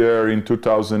to be there in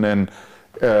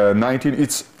 2019.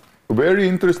 It's a very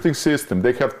interesting system.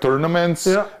 They have tournaments,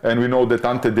 and we know that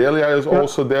Ante Delia is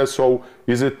also there. So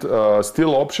is it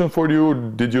still option for you?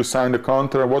 Did you sign the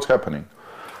contract? What's happening?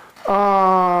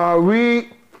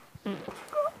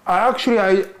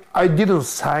 I didn't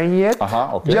sign yet.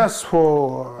 Okay. Just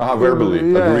for verbally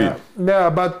agreed. Yeah,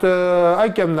 but I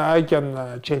can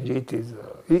change it.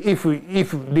 If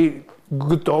the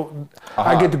good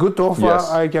I get good offer,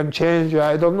 I can change.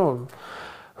 I don't know.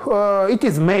 It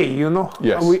is May,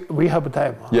 Yes. We have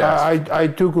time. Yes. I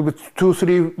took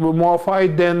 2-3 more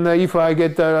fight. Then if I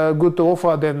get a good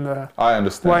offer, then I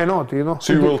understand. why not?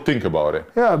 So you will think about it.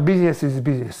 Yeah, business is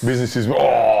business. Business is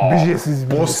Business is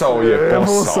business. Posao je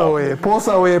posao.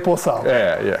 Posao je posao.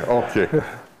 Yeah, okay.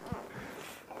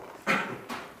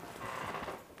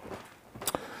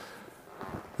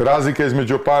 Razlika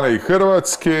između Japana i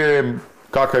Hrvatske,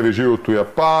 kakav je život u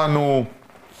Japanu,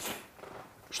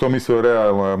 što misle o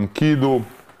realnom kidu,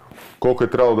 koliko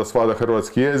je trebalo da svlada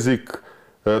hrvatski jezik.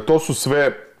 To su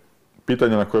sve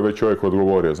pitanja na koje je već čovjek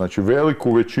odgovorio. Znači,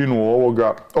 veliku većinu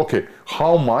ovoga... Ok,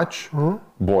 how much,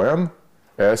 Bojan,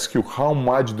 ask you, how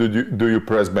much do you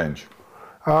press bench?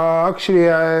 Actually,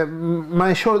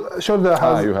 my shoulder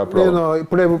has you have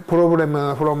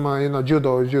problem from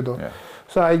judo. Yeah.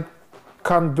 So I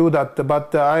can't do that.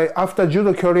 But after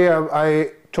judo career, I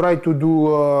try to do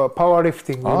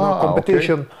powerlifting,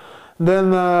 competition. Okay.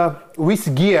 Then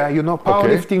with gear,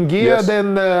 powerlifting gear. Yes.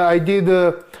 Then I did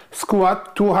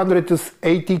squat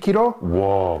 280 kilo.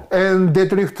 Wow. And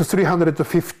deadlift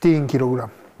 315 kilogram.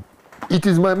 It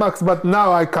is my max, but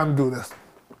now I can't do this.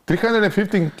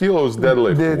 315 kilos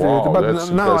deadlift. Wow, but that's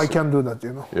now impressive. I can do that,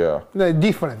 Yeah.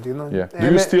 Different, Yeah.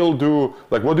 Do you still do,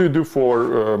 like, what do you do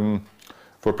for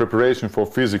preparation for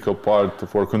physical part,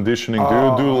 for conditioning? Do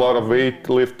you do a lot of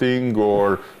weightlifting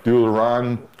or do you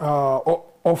run?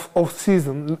 Off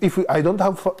season, if I don't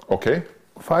have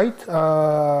fight,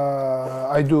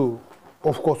 I do,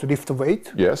 of course, lift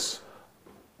weight. Yes.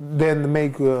 Then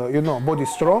make body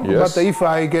strong. Yes. But if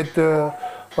I get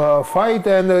fight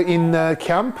and in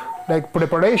camp, like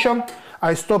preparation,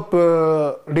 I stop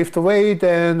lift weight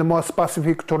and more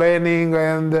specific training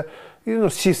and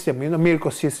system, Mirko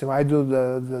system. I do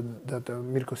the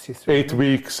Mirko system. 8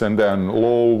 weeks and then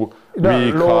low,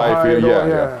 week, low, high. low,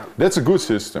 Yeah. That's a good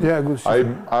system. Yeah, good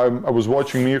system. I was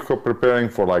watching Mirko preparing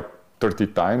for like 30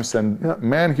 times and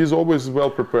man, he's always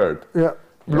well prepared. Yeah.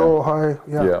 Low, high.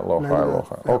 Yeah, low, high.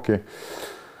 Yeah. Okay.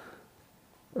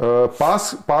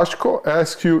 Paško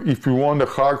asks you if you want a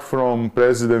hug from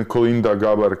President Kolinda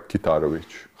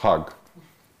Gabar-Kitarović. Hug.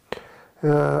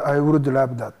 I would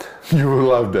love that. You will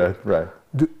love that, right?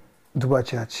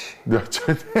 Dubačač.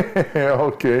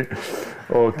 Ok.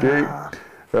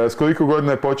 S koliko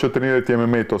godina je počeo trenirati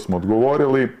MMA, to smo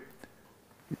odgovorili.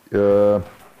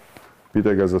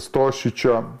 Pitaj ga za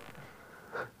Stošića.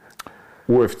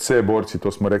 UFC borci,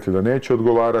 to smo rekli da neće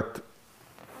odgovarati.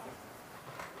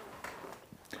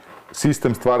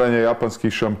 Sistem stvaranja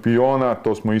japanskih šampiona,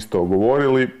 to smo isto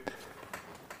govorili.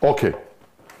 Ok,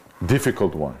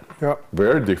 difficult one. Yeah.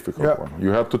 Very difficult Yeah. one.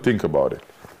 You have to think about it.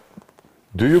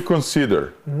 Do you consider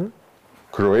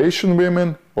Croatian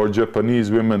women or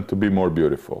Japanese women to be more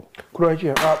beautiful?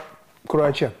 Croatia.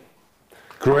 Croatia.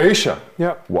 Croatia?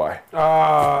 Yeah. Why?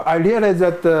 I realized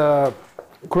that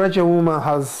Croatian woman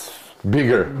has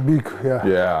Bigger. big, yeah.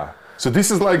 Yeah. So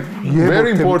this is like Jebote.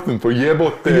 very important for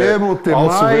jebote. Jebote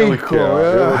also majko, velike,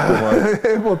 jebote majko.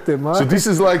 Jebote majko. So this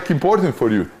is like important for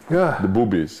you. Yeah. The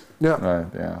boobies. Yeah. Right.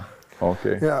 Yeah.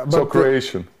 Okay. Yeah, So but,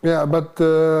 Croatian. Yeah, but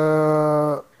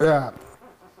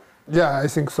yeah, I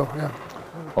think so. Yeah.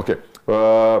 Okay.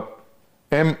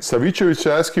 M. Savicevic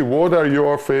asks you, what are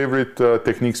your favorite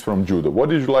techniques from judo? What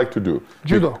did you like to do?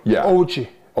 Judo. Yeah. Ouchi.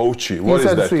 Ouchi. What is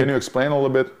Inside that? sweep. Can you explain a little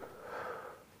bit?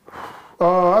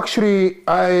 Actually,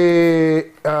 I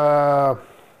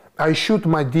shoot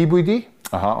my DVD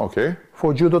Okay.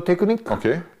 for judo technique.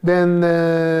 Okay. Then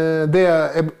they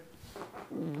are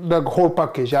the whole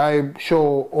package. I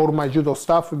show all my judo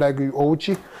stuff like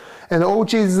ouchi, and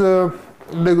ouchi is the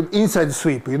inside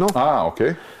sweep, you know.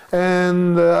 Okay.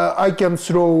 And I can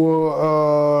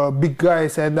throw big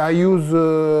guys, and I use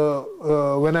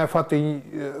when I fought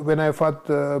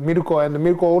Mirko, and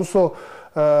Mirko also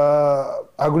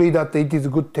agree that it is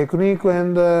good technique,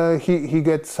 and he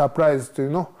gets surprised, you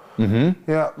know.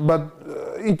 Yeah, but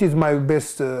it is my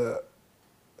best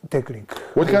technique.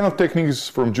 What kind of techniques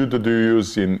from judo do you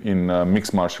use in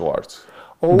mixed martial arts?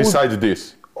 Besides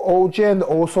this? Ouchi and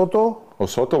Osoto.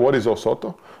 Osoto? What is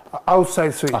Osoto?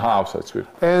 Outside sweep. Outside sweep.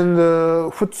 And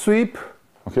foot sweep.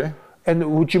 Okay. And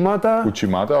Uchimata.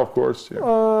 Uchimata, of course.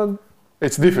 Yeah.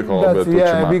 It's difficult, but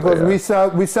yeah, Uchimata, because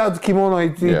without kimono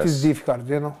it Yes. is difficult,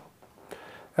 you know.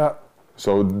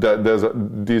 So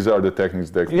these are the techniques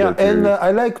that Yeah, that and you...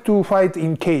 I like to fight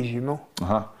in cage, you know.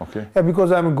 Okay. Yeah,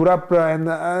 because I'm a grappler and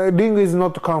ring is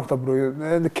not comfortable.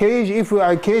 And the cage, if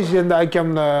I cage, then I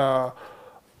can,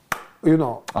 you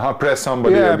know. Press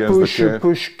somebody Yeah, against the cage.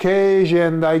 push cage,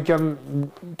 and I can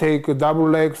take a double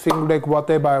leg, single leg,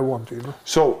 whatever I want, you know.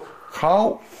 So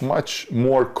how much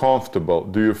more comfortable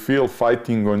do you feel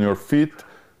fighting on your feet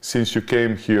since you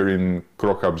came here in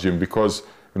Krokab Gym? Because,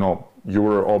 you know, you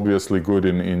were obviously good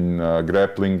in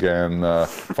grappling and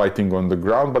fighting on the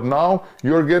ground, but now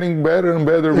you're getting better and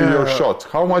better with your shots.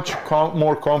 How much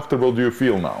more comfortable do you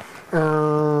feel now?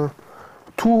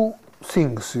 Two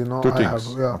things, you know. Two I things. have,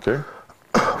 yeah. Okay.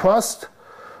 First,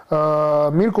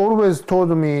 Mirko always told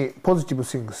me positive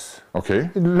things. Okay.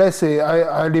 Let's say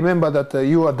I remember that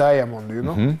you are diamond, you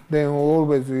know. Then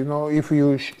always, you know, if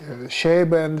you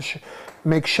shape and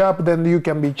make sharp, then you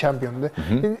can be champion.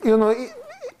 You know,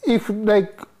 if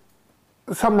like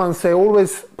someone say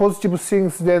always positive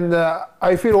things, then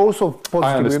I feel also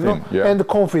positive, you know, and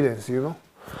confidence, you know.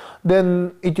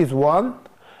 Then it is one.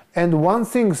 And one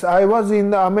thing, I was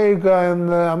in America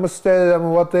and Amsterdam,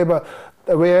 whatever,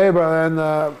 wherever, and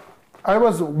I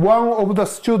was one of the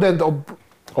student of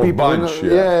people. Bunch, you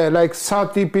know, yeah, like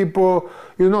 30 people.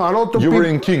 You know, a lot of people. You were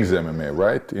in King's MMA,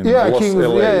 right? In yeah, Los King's.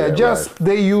 LA, yeah, just right.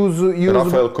 they use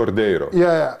Rafael Cordeiro.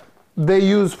 Yeah, they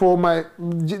use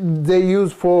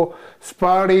for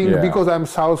sparring because I'm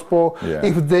southpaw. Yeah.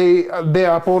 If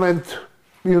their opponent,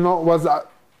 you know, was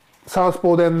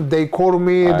southpaw, then they call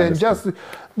me. Then just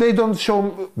they don't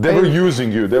show. They were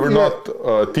using you. They were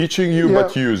not teaching you,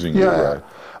 but using you. Right.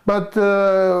 But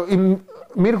in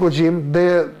Mirko Gym,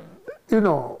 they, you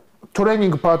know,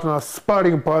 training partner,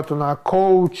 sparring partner,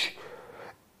 coach,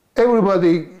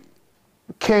 everybody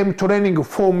came training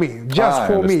for me, just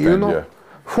for me, you know.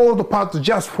 For the part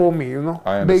just for me, you know.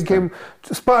 They came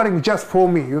sparring just for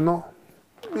me, you know.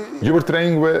 You were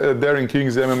training there in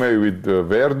King's MMA with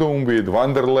Verdum, with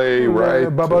Wanderlei, right?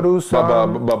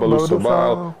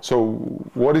 Babalusa. So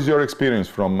what is your experience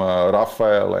from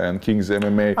Rafael and King's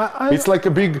MMA? It's like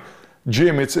a big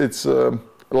gym. It's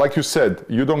like you said,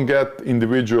 you don't get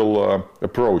individual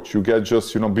approach. You get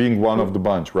just, you know, being one of the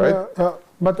bunch, right? Yeah.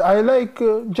 But I like,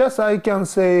 just I can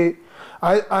say,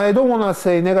 I don't want to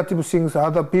say negative things to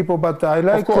other people, but I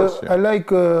like,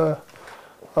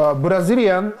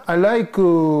 Brazilian, I like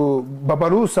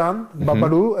Babalu-san,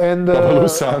 Babalu, and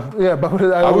Babalu-san. Yeah,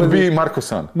 Babalu. I would be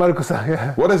Marco-san. Marco-san.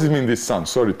 Yeah. What does it mean, this son?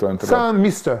 Sorry to interrupt. San,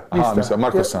 Mister. Mr.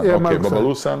 Marco-san. Yeah, Okay, Marco-san.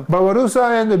 Babalu-san.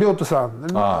 Babalu-san and Ryoto-san.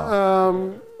 Ah.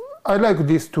 I like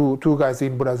these two guys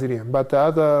in Brazilian, but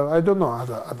I don't know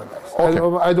other guys.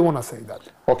 Okay. I don't want to say that.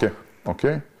 Okay,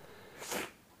 okay.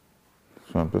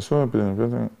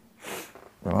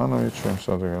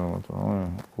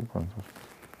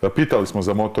 Pitali smo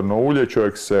za motorno ulje,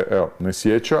 čovjek se, evo, ne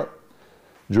sjeća.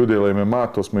 Judy ili MMA,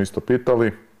 to smo isto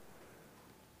pitali.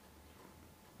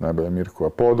 Najbolja Mirkova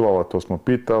podvala, to smo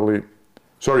pitali.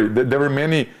 Sorry, there were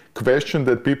many questions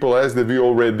that people asked that we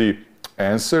already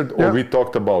answered or we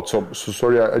talked about. So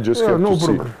sorry, I just have to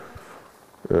see.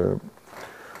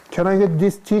 Can I get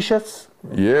these t-shirts?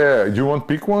 Yeah, do you want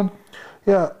pick one?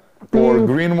 Yeah. Pink, or pink,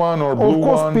 green one or blue of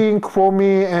course one? Pink for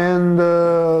me and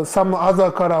some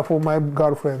other color for my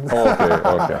girlfriend. Okay,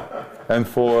 okay. And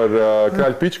for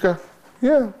Kralj Pička?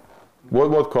 Yeah.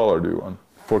 What color do you want?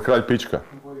 For Kralj Pička?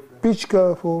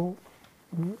 Pička for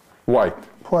White.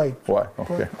 white. White,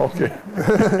 okay, okay.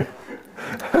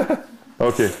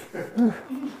 Okay.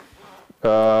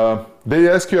 They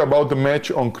ask you about the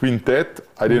match on Quintet.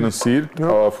 I didn't see it.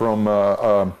 From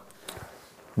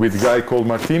with a guy called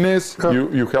Martinez.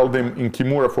 You held him in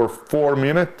Kimura for 4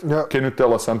 minutes. Yeah. Can you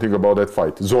tell us something about that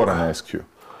fight? Zoran asked you.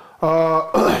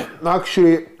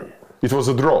 Actually, It was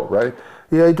a draw, right?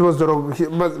 yeah, it was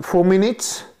but 4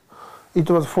 minutes. It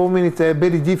was 4 minutes,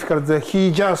 very difficult.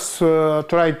 He just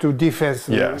tried to defense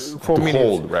Yes, 4 to minutes.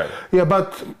 hold, right. Yeah,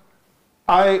 but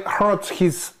I heard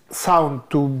his sound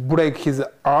to break his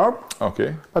arm,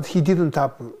 Okay. but he didn't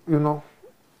tap, you know.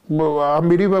 Well,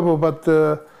 unbelievable, but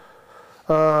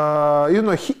you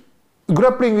know,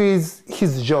 grappling is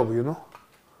his job, you know.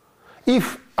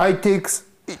 If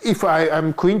I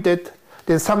am Quintet,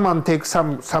 then someone takes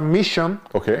some mission.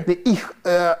 Okay. Then if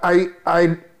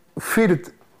I feel it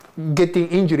getting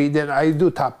injury, then I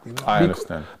do tap, you know. I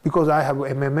understand. Because I have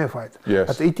MMA fight. Yes.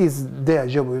 But it is their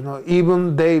job, you know.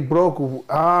 Even they broke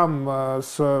arm,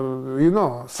 so you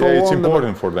know. So Yeah, it's on,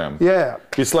 important for them. Yeah.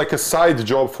 It's like a side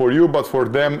job for you, but for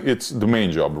them it's the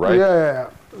main job, right? Yeah.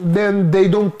 Then they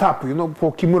don't tap, you know,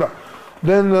 for Kimura.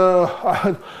 Then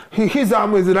his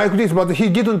arm is like this, but he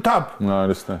didn't tap. No, I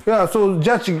understand. Yeah, so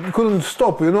judge couldn't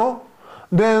stop, you know.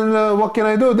 Then what can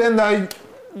I do? Then I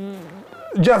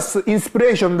just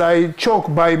inspiration. I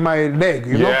choke by my leg,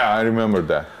 you know. Yeah, I remember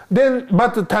that. Then,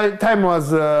 but the time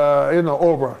was you know,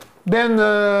 over. Then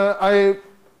I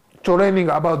training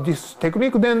about this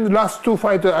technique. Then last two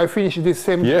fights I finished this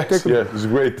same technique. Yes, it's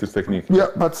great, this technique. Yeah,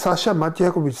 but Sasha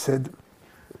Matiakovic said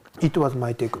it was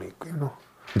my technique, you know.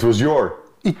 It was your.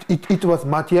 It was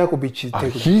Matiakovic's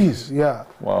technique. His? Yeah.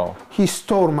 Wow. He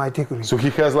stole my technique. So he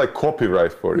has like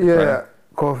copyright for it, yeah, right?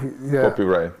 coffee. Yeah.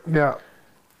 Copyright. Yeah.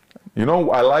 You know,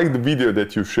 I like the video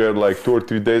that you shared like 2 or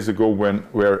 3 days ago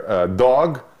where a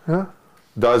dog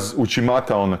does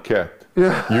uchimata on a cat.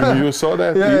 Yeah. You saw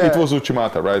that? Yeah. It was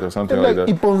uchimata, right? Or something like that.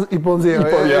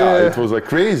 Yeah, it was like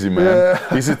crazy, man.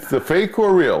 Yeah. Is it fake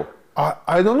or real?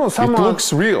 I don't know. It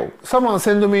looks real. Someone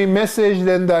sent me a message,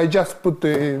 then I just put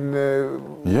in.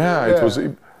 It was.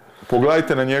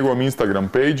 Pogledajte na njegovom Instagram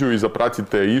page-u i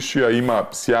zapratite Ishija, ima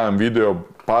sjajan video,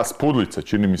 pas pudlica,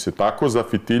 čini mi se tako, za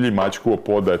fitilji mačku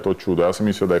opoda, je to čudo. Ja sam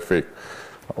mislio da je fake.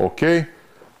 Okay.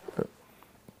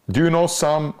 Do you know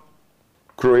some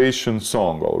Croatian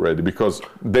song already? Because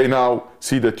they now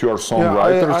see that you are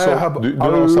songwriter. I so have do you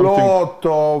know something? lot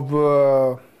of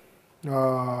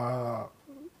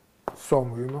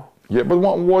song, you know. Yeah, but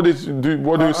what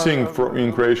do you sing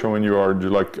in Croatian when you are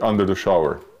like under the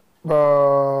shower?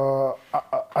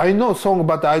 I know song,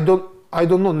 but I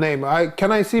don't know name.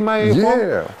 Can I see my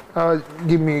phone?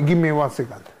 Give me 1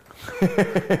 second.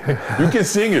 You can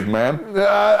sing it, man.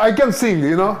 I can sing,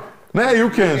 you know. No, you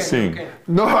can sing.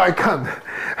 No, I can't.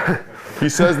 He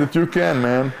says that you can,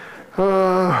 man.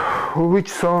 Which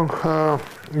song?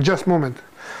 Just a moment.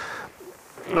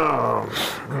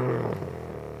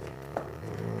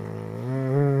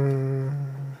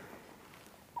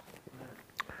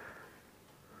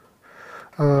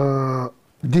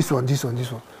 This one.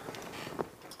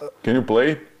 Can you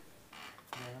play?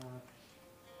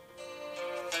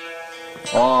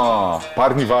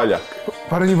 Parni valjak.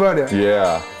 Parni valjak.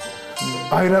 Yeah.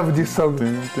 I love this song.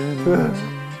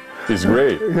 It's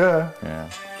great. Yeah.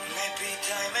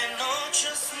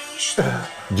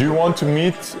 Do you want to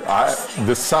meet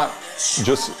the son?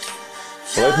 Just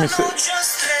let me say.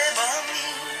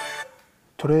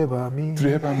 Treba mi.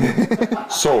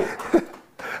 So,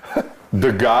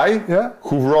 the guy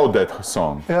who wrote that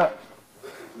song,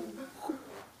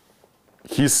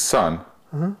 his son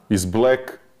is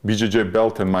black BJJ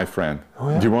belt and my friend. Oh,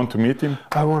 yeah? Do you want to meet him?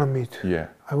 I want to meet. Yeah.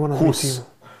 I want to meet Hus. him.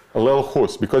 A little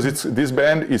Hus, because this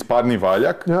band is Parni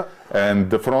Valjak, Yeah. and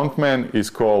the frontman is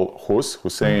called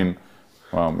Hussein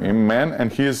man,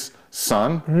 and his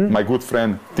son, my good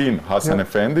friend Tin Hasan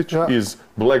Efendic, is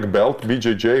black belt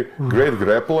BJJ, great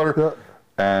grappler,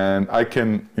 and I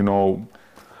can,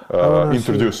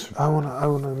 introduce. I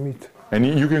wanna meet. And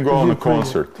you can go on a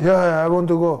concert. Yeah, I want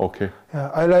to go. Okay.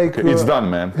 Yeah, I like. Okay, it's done,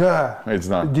 man. Yeah, It's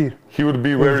done. deal. He would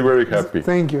be very, very happy.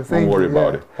 Thank you. Don't worry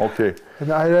about it. Okay.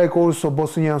 And I like also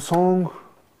Bosnian song.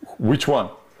 Which one?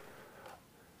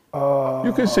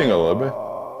 You can sing a little bit.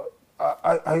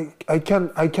 I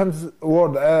can't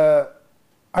word.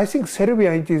 I think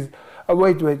Serbia it is.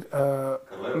 Wait.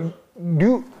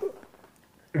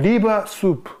 Riba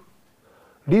soup.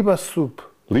 Liba soup.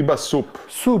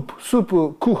 Soup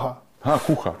kuha.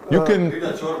 Kuha. You can.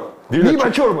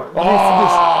 Riba chorba.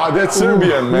 That's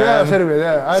Serbian, man. Yeah, Serbian.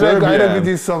 Yeah. I like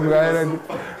this song. I like.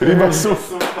 Riba soup.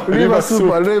 Riba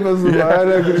soup. I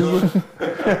like this.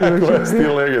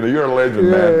 Still legend. You're a legend,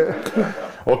 man.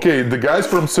 Okay, the guys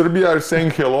from Serbia are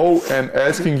saying hello and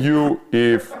asking you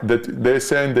if they're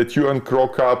saying that you and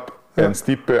Krokap and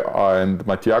Stipe and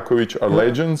Matijakovic are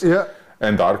legends. Yeah.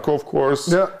 And Darko, of course.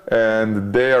 Yeah.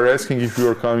 And they are asking if you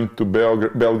are coming to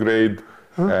Belgrade.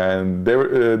 And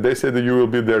they say that you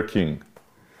will be their king.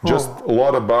 Just a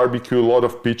lot of barbecue, a lot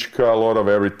of pichka, a lot of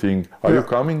everything. Are you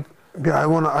coming? Yeah, I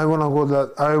wanna go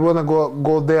that. I wanna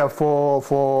go there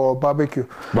for barbecue.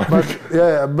 But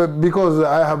but because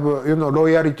I have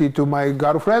loyalty to my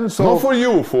girlfriend. So not for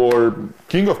you, for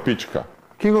King of Pichka.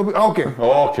 King of okay.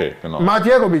 Okay,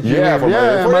 Matijakovic. Yeah,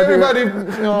 for everybody.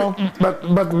 But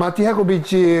Matijakovic,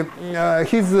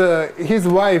 his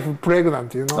wife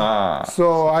pregnant.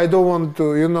 So I don't want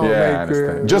to I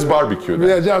understand. Just barbecue. Then.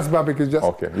 Yeah, just barbecue. Just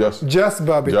barbecue. Just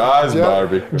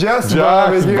barbecue. Just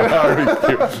barbecue.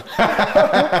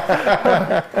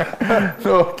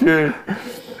 Okay.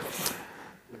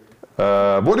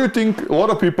 What do you think? A lot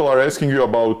of people are asking you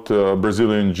about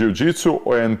Brazilian Jiu-Jitsu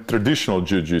and traditional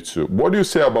Jiu-Jitsu. What do you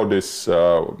say about this?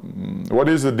 What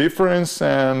is the difference?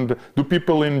 And do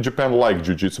people in Japan like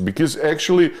Jiu-Jitsu? Because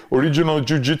actually, original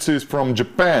Jiu-Jitsu is from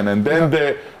Japan, and then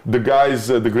the guys,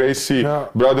 the Gracie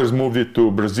brothers, moved it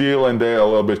to Brazil, and they a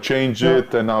little bit changed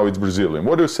it, and now it's Brazilian.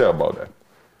 What do you say about that?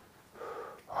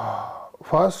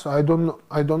 First, I don't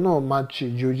know much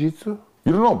Jiu-Jitsu.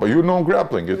 You don't know, but you know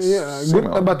grappling. It's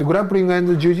similar. But grappling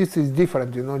and jiu-jitsu is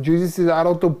different. Jiu-jitsu is a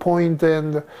lot of point,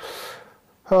 and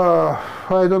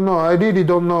I don't know. I really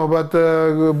don't know. But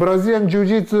Brazilian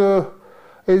jiu-jitsu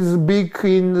is big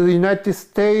in the United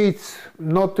States,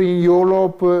 not in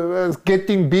Europe. It's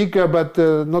getting bigger, but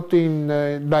not in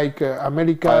like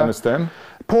America. I understand.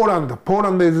 Poland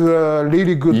is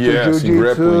really good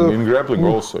jiu-jitsu. In grappling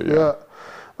also. Yeah.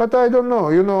 But I don't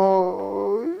know.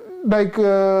 Like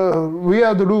we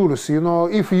have the rules,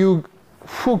 if you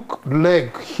hook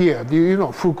leg here,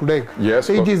 hook leg. Yes.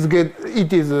 It is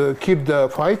keep the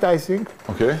fight, I think.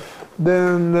 Okay.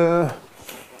 Then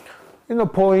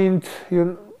point.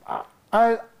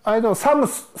 I know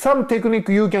some technique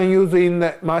you can use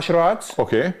in martial arts.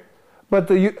 Okay.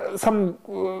 But some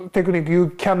technique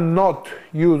you cannot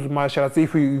use martial arts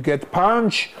if you get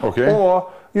punch. Okay.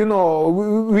 Or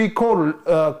we call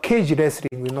cage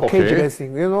wrestling. Cage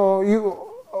wrestling.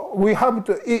 We have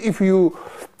to. If you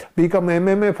become an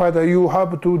MMA fighter, you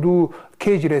have to do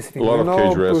cage wrestling. A lot of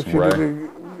cage wrestling,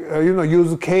 right?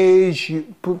 Use cage,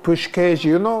 push cage.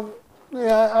 Yeah,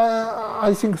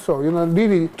 I think so.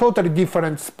 Really totally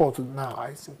different sport now.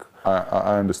 I think.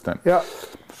 I understand. Yeah.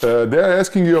 They're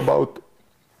asking you about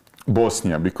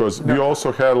Bosnia, because we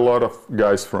also had a lot of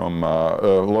guys from,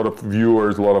 a lot of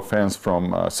viewers, a lot of fans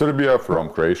from Serbia, from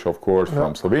Croatia, of course,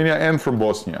 from Slovenia, and from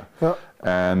Bosnia. Yeah.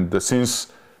 And since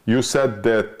you said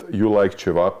that you like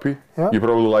cevapi, you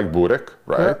probably like burek,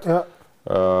 right? Yeah.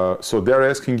 So they're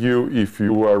asking you if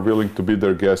you are willing to be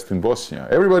their guest in Bosnia.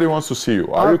 Everybody wants to see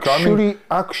you. Are you coming?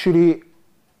 Actually,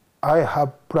 I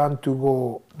have planned to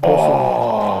go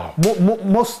Bosnia.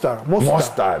 Mostar.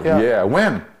 Mostar, yeah.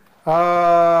 When?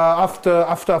 After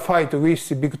a fight with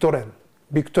Viktorin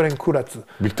Kurac.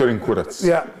 Viktorin Kurac.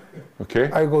 Yeah. Okay.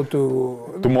 I go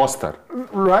to Mostar.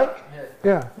 Right?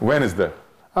 Yeah. When is that?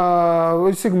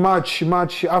 We think March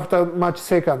after March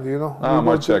 2nd.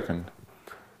 March 2nd.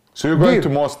 So you're going to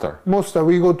Mostar? Mostar.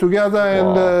 We go together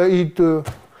and eat.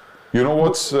 You know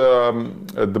what's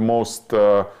the most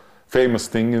famous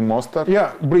thing in Mostar?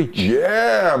 Yeah, bridge.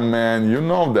 Yeah, man, you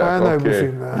know that. I know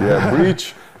everything. Yeah,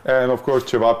 bridge. And of course,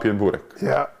 cevapi and burek.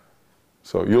 Yeah.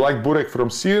 So you like burek from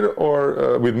syr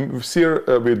or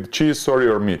with cheese,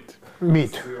 or meat?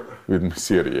 Meat. with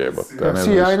Sir, yeah, but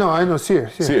Sir, I know, Sir.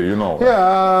 Sir, you know.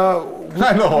 Yeah,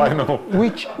 I know.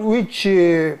 which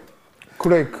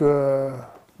Craig,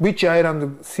 which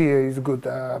island Sir is good?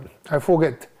 I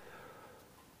forget.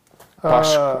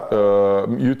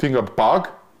 You think of Pag?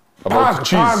 About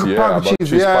cheese, Pag, yeah, Pag about cheese,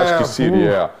 cheese, yeah, paški sir,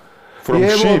 yeah. From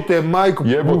sheep. Jebote majko.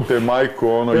 Jebote majko,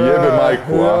 ono, jebe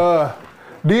majku, a? Yeah.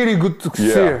 Really good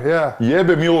Sir, yeah.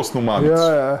 Jebe milosnu mamicu.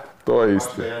 Yeah. To je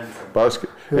isto. Paški.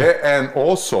 And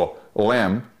also,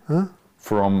 lamb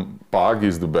from Pag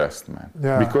is the best, man.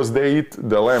 Yeah. Because they eat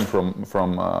the lamb from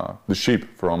the sheep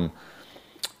from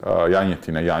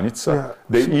janjetina, janica. Yeah.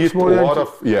 They eat a Small lot janj-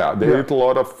 of, they eat a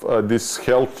lot of this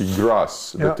healthy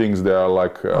grass. The Yeah. things that are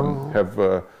like, have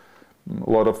a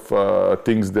lot of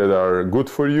things that are good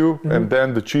for you. And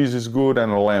then the cheese is good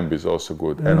and the lamb is also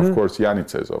good. And of course,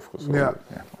 janica is of course also Yeah.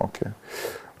 good.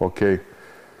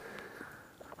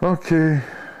 Okay.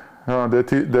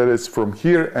 That is from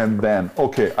here and then.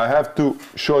 Okay, I have to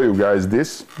show you guys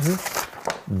this.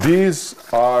 These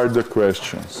are the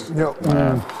questions. Yeah.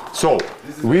 So,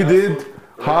 we did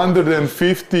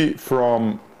 150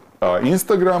 from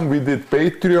Instagram, we did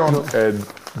Patreon, and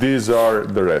these are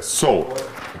the rest. So,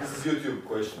 This is YouTube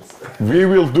questions. we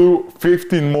will do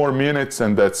 15 more minutes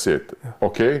and that's it.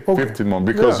 Okay? 15 more,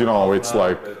 because you know, it's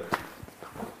like...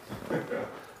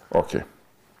 Okay.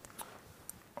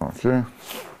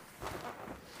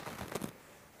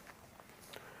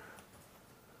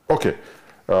 Okay.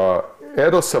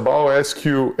 Edu Sabao asks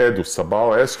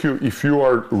you if you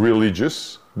are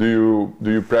religious. Do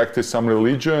you practice some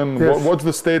religion? Yes. What's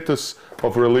the status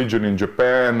of religion in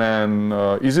Japan, and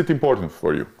is it important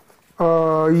for you?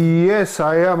 Yes,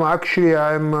 I am. Actually,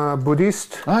 I'm a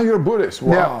Buddhist. Ah, you're Buddhist.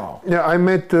 Wow. Yeah, I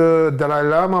met Dalai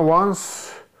Lama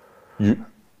once. You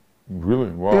really?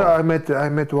 Wow. Yeah, I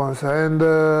met once, and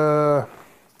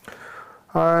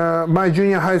my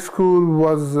junior high school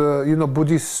was,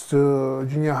 Buddhist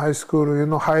junior high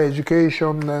school, higher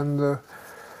education, and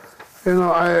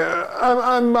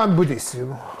I'm Buddhist,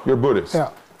 You're Buddhist. Yeah.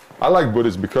 I like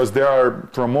Buddhists because they are,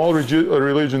 from all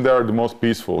religion, they are the most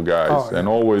peaceful guys, Oh, and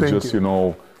always thank just,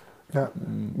 you. Yeah.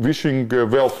 wishing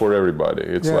well for everybody.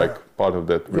 It's Yeah. like part of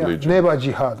that religion. Never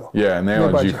jihad. Yeah, nema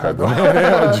Nema džihada. džihada.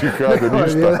 Nema džihada,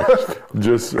 ništa.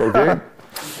 Just, okay?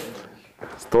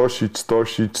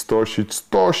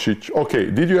 Stošić. Okay,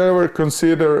 did you ever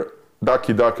consider,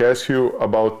 Ducky Duck asks you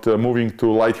about moving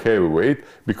to light heavyweight,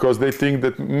 because they think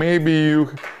that maybe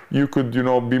you could,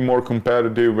 be more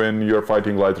competitive when you're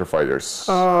fighting lighter fighters.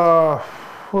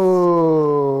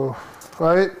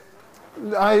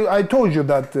 I told you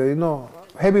that,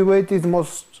 heavyweight is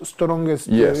most strongest.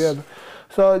 Yes.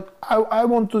 So I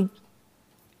want to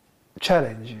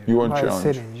challenge. You want myself,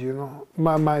 challenge?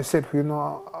 Myself,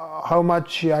 how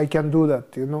much I can do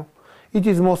that, It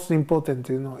is most important,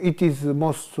 It is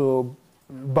most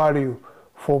value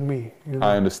for me,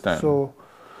 I understand. So,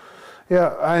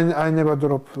 yeah, I never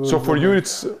drop. So for you,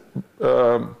 it's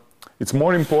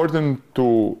more important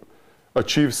to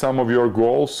achieve some of your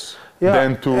goals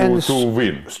than to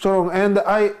win. Strong, and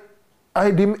I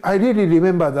really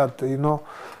remember that,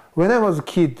 when I was a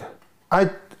kid,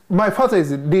 my father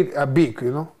is big,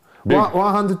 Big.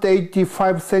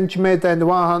 185 centimeter and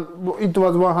it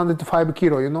was 105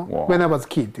 kilo, Wow. when I was a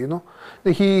kid,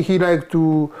 He liked to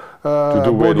do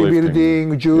bodybuilding,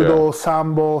 weightlifting. judo,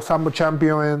 sambo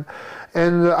champion,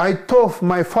 and I thought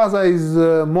my father is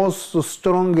the most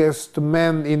strongest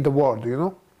man in the world,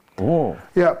 Oh.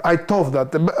 Yeah, I thought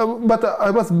that, but I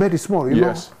was very small,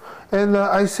 Yes. And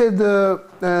I said, you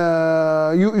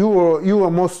are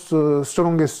most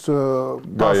strongest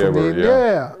person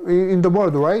in the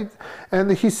world, right?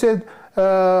 And he said,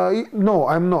 no,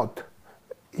 I'm not.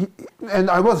 And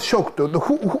I was shocked.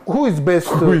 Who is best?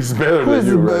 Who is better than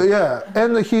you? Right? Yeah,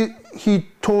 and he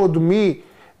told me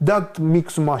that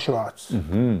mixed martial arts.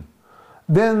 Mm-hmm.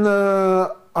 Then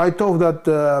I thought that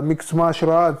mixed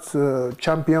martial arts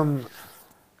champion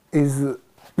is,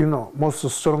 most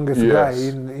strongest guy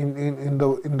in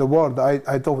the world.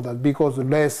 I thought that because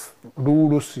less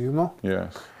rules,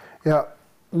 Yes. Yeah,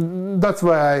 that's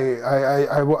why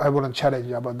I want to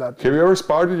challenge about that. Have you ever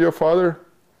sparred with your father?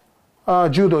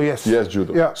 Judo, yes. Yes,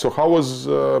 judo. Yeah. So how was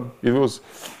it?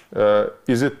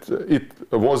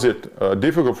 Was it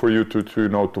difficult for you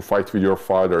to fight with your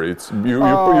father? You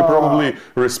probably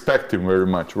respect him very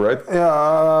much, right?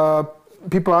 Yeah.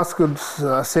 People ask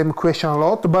the same question a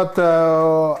lot, but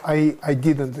I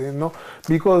didn't,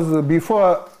 because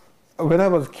before, when I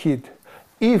was a kid,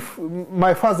 if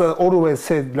my father always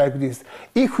said like this,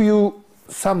 if you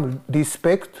some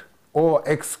respect or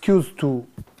excuse to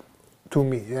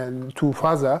me and to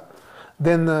father,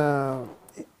 then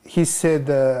he said,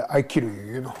 I kill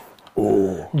you, you know.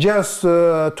 Oh, Just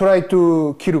try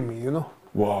to kill me, you know.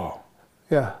 wow.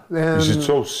 Yeah. And This is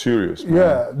so serious, man.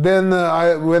 yeah. Then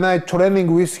when I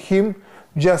training with him,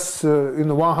 just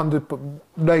 100,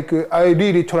 like I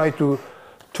really try to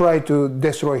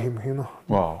destroy him, you know.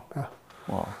 Wow. Yeah.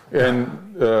 Wow. And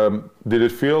did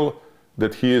it feel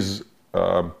that he is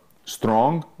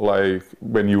strong, like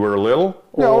when you were little?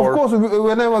 Yeah, or? of course.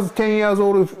 When I was 10 years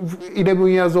old, 11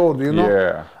 years old, you know.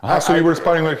 Yeah. So you were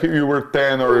sparring like you were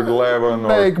 10 or 11 or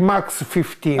like max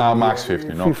 15. max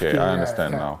 15. Okay, I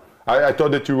understand now. I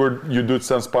thought that you did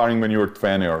some sparring when you were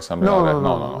 20 or something No, like that.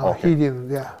 no. Okay. He didn't.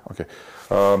 Yeah. Okay.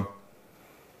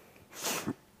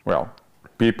 Well,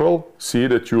 people see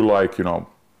that you like, the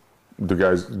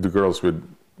girls with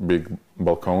big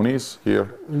balconies here.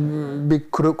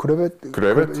 Big crevet.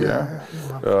 Crevet, yeah.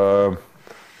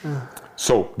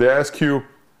 So they ask you,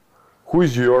 who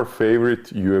is your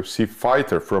favorite UFC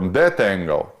fighter from that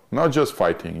angle? Not just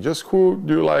fighting, just who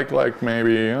do you like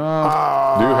maybe,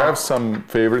 do you have some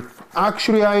favorite?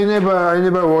 Actually, I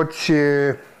never watch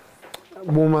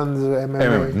women's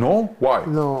MMA. No? Why?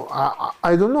 No,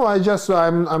 I don't know.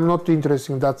 I'm not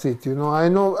interested. That's it. You know. I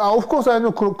know. Of course, I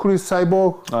know Chris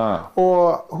Cyborg.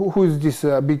 Or who is this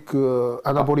big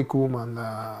anabolic woman?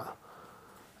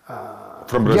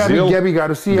 From Brazil? Gabby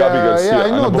Garcia. Gabby Garcia. Yeah, I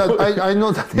know that. I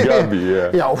know that. Gabby,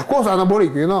 yeah. Yeah, of course,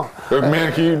 anabolic. You know.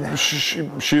 Man,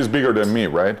 she's bigger than me,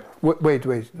 right? Wait.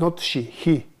 Not she.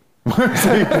 He.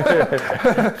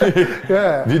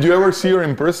 Yeah. Did you ever see her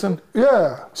in person?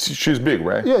 Yeah. She's big,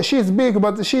 right? Yeah, she's big,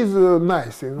 but she's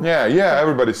nice, you know. Yeah,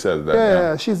 everybody says that.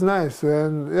 Yeah, she's nice,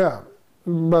 and yeah,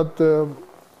 but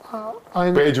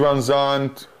I. Paige Van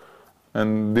Zandt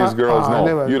and these girls,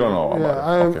 no, you don't know about it.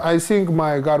 Okay. I think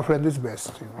my girlfriend is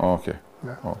best. You know? Okay.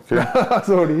 Yeah. Okay.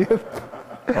 Sorry.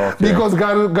 Okay. Because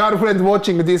girlfriend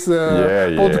watching this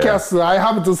podcast, I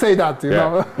have to say that, you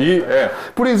know.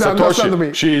 Please Satoshi, understand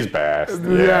me. She's best.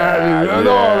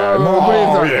 No,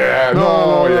 please.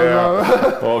 No.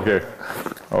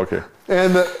 Okay.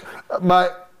 And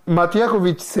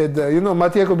Matijakovic said,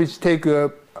 Matijakovic take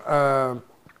her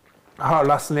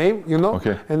last name, you know,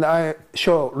 and I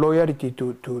show loyalty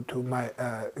to my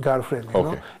girlfriend, you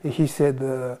know. He said,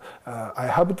 I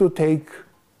have to take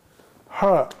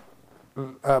her.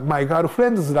 My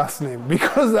girlfriend's last name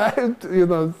because I,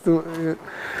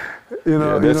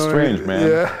 that's strange, man.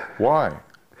 Yeah. Why?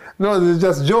 No, it's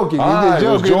just joking. He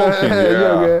was joking.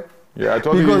 Yeah, I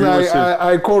told you. Because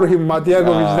I call him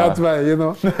Matijakovic. That's why,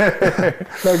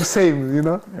 like same,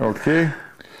 Okay.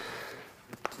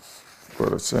 For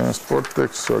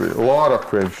Sportex, sorry, a lot of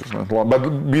questions, but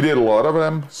we did a lot of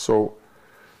them. So,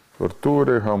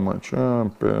 Torture, how much?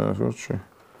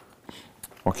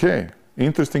 Okay.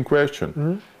 Interesting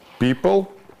question.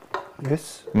 People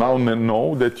now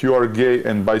know that you are gay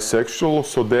and bisexual,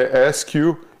 so they ask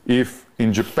you if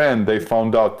in Japan they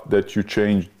found out that you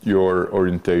changed your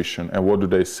orientation, and what do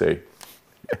they say?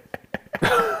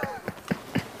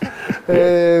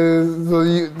 So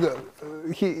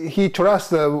he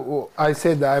trusts I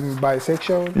said I'm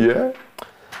bisexual. Yeah.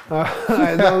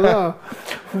 I don't know.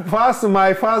 First,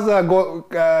 my father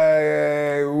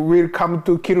will come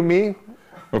to kill me.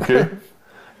 Okay.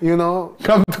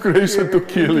 Come to Croatia to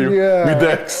kill you with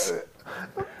X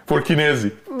for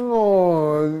Kinesi.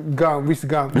 No, with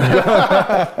gun.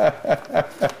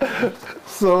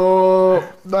 So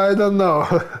I don't know.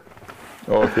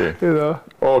 Okay.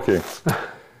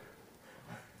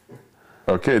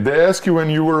 Okay. They ask you when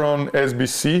you were on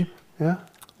SBC. Yeah.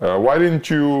 Why didn't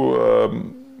you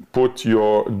put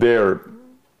their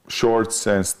shorts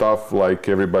and stuff like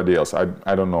everybody else?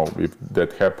 I don't know if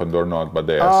that happened or not, but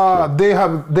they ask you.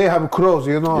 They have clothes,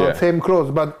 same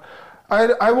clothes, but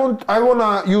I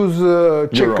wanna use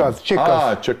checkers.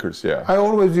 Checkers, yeah. I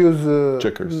always use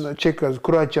checkers,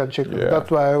 Croatian checkers. Yeah.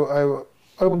 That's why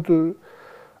I want to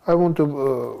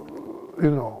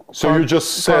So you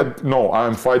just said no,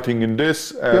 I'm fighting in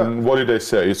this, and what did they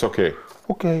say? It's okay.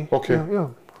 Okay. Yeah.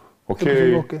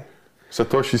 Okay.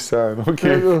 Satoshi-san.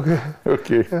 Okay.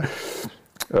 Yeah.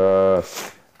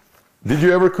 Did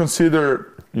you ever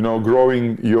consider,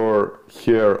 growing your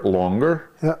hair longer?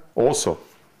 Yeah. Also,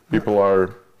 people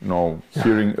are,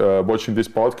 hearing, watching this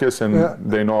podcast, and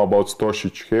they know about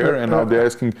Satoshi hair, and now they're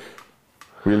asking,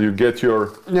 will you get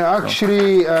your? Yeah,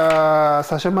 actually,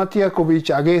 Sasha Matijakovic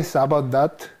against about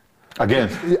that.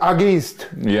 Against.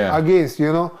 Yeah. Against.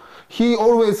 He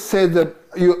always said that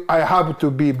I have to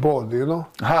be bald.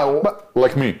 How?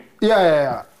 Like me.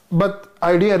 Yeah. but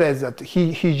I realized that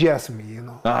he jealous me, you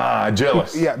know. Ah,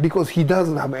 jealous. Yeah, because he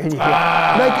doesn't have any hair.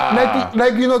 Ah.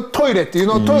 Like you know, toilet. You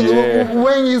know, Yeah.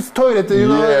 when it's toilet, you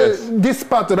know, Yes. this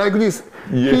part like this.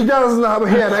 Yeah. He doesn't have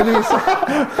hair like this.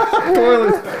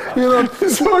 Toilet. You know,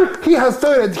 he has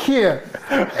toilet here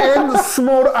and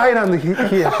small island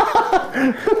here.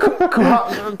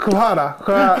 Kuhara,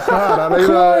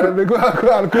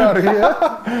 here.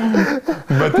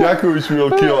 But Jakovic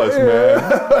will kill us,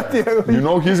 man. You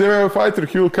know, he's a fighter.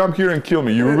 He will come here and kill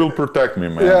me. You will protect me,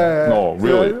 man. Yeah. No,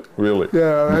 really, really.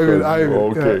 Yeah, I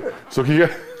will. Okay. Yeah. So he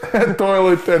had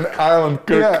toilet and island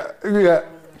cook. Yeah.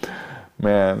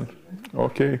 Man,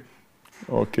 okay.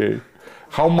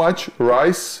 How much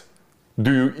rice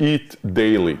do you eat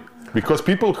daily? Because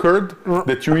people heard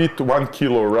that you eat 1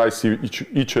 kilo rice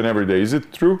each and every day. Is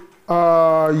it true?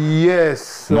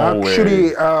 Yes. No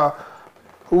Actually,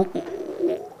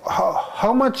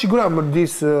 how much gram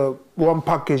this one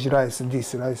package rice?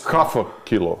 This rice? Half a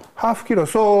kilo. Half kilo.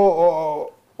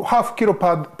 So half kilo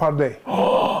per day.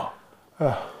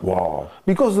 Wow.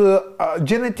 Because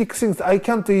genetic things, I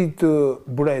can't eat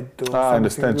bread. Or I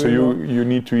understand. So you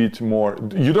need to eat more.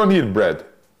 You don't eat bread.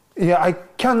 Yeah, I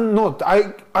cannot.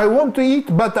 I want to eat,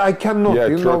 but I cannot. Yeah,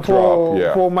 you know,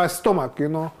 yeah. for my stomach. You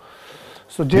know.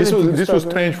 So This was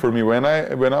strange for me when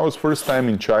I was first time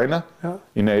in China, Yeah.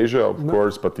 in Asia of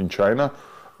course, but in China,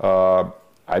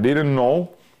 I didn't know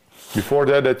before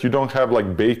that you don't have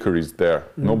like bakeries there,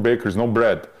 no bakeries, no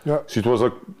bread. Yeah. So it was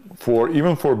like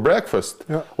even for breakfast.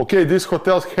 Yeah. Okay, these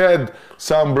hotels had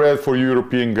some bread for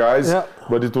European guys, Yeah.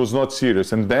 but it was not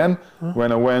serious. And then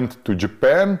when I went to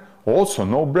Japan, also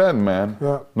no bread, man.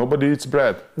 Yeah. Nobody eats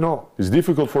bread. No. It's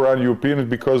difficult for our Europeans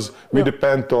because we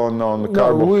depend on No,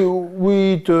 carbohydrates. we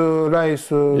eat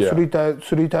rice Yeah.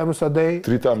 three times a day,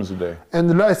 3 times a day. and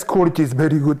the rice quality is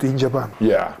very good in Japan.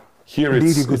 Yeah, here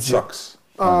Really good it sucks.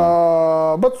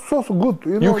 But it's also good.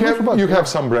 You know, not so bad. You have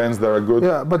some brands that are good.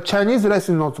 Yeah, but Chinese rice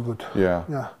is not good. Yeah.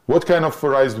 Yeah. What kind of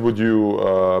rice would you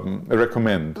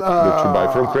recommend that you buy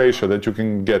from Croatia that you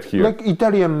can get here? Like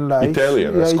Italian rice.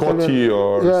 Italian, Scotty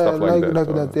or stuff like that.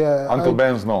 Like that. Yeah. Uncle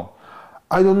Ben's, no.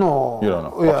 I don't know. You don't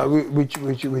know, Yeah,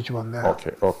 which one? Yeah.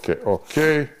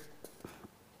 Okay.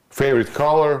 Favorite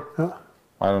color? Yeah.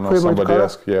 I don't know. Favorite Somebody color?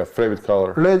 asked. Yeah, favorite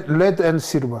color. Red and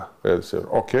silver.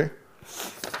 Okay.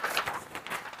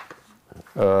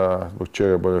 Zbog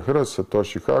čega bolje Hrvatska,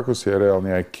 Satoshi Kakus je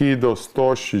realni Aikido,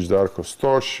 Stošić, Darko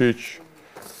Stošić,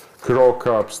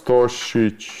 Krokap,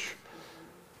 Stošić,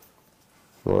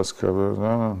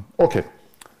 Okay,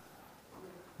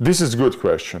 this is a good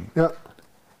question. Yeah.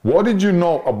 What did you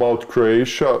know about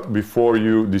Croatia before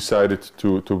you decided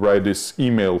to write this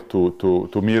email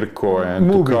to Mirko and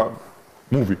Movie. to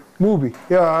Movie. Movie.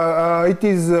 Yeah, it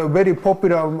is a very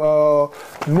popular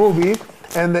movie,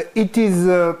 and it is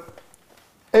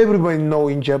everybody know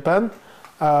in Japan.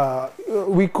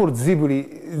 We call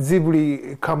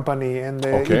Ghibli company, and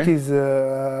it is.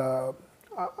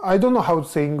 I don't know how to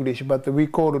say English, but we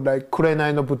call it like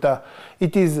Kurenai no Buta.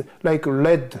 It is like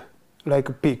red, like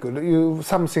a pig.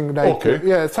 Something like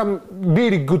some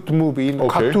really good movie in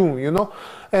cartoon, you know,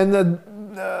 and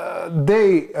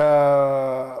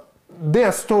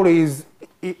their story is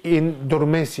in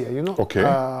Dalmatia, you know.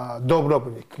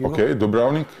 Dubrovnik.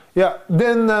 Dubrovnik. Yeah.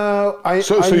 Then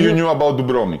So you knew about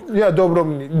Dubrovnik. Yeah,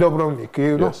 Dubrovnik.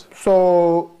 You know. Yes.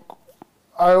 So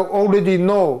I already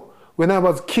know when I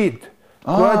was a kid.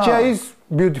 Croatia is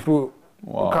beautiful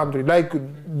country, like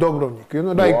Dubrovnik, you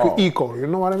know, like Eco, you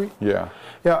know what I mean? Yeah.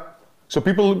 Yeah. So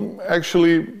people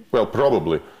actually, well,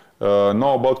 probably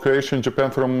know about Croatia and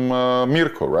Japan from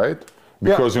Mirko, right?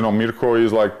 Because, you know, Mirko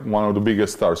is like one of the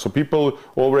biggest stars. So people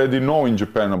already know in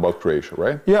Japan about Croatia,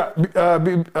 right? Yeah.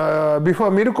 Before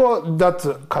Mirko, that's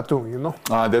cartoon, you know?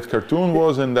 That cartoon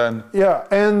was, and then... Yeah,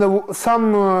 and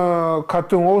some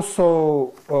cartoon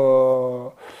also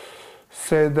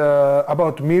said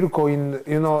about Mirko in,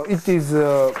 you know, it is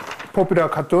a popular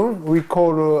cartoon. We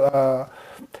call,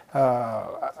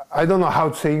 I don't know how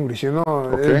to say English, you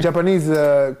know, Japanese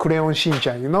Crayon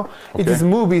Shinchan, you know. It is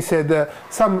movie said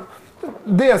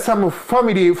there are some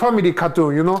family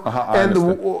cartoon, you know, and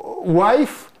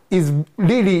wife is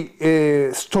really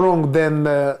strong than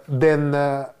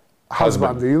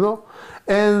husband, you know.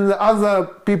 And other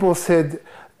people said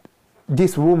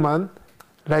this woman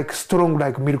like strong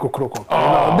like Mirko Krokop.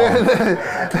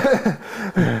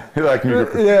 Like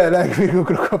Mirko. Yeah, like Mirko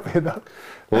Krokop. You know?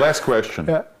 Last question.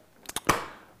 Yeah.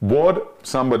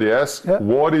 Somebody asked,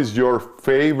 what is your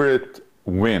favorite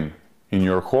win in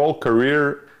your whole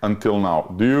career until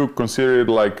now? Do you consider it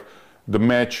like the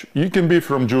match, you can be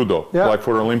from judo, like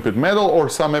for Olympic medal, or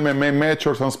some MMA match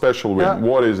or some special win.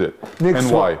 What is it?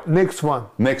 And why? Next one.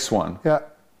 Next one. Yeah.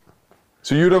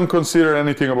 So you don't consider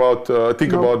anything about,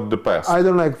 think about the past? I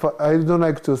don't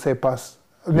like to say past.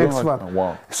 Next one. Oh,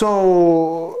 wow.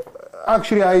 So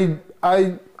actually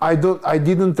I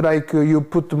didn't like you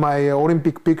put my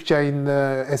Olympic picture in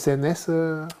SNS.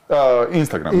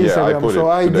 Instagram. Yeah, I put so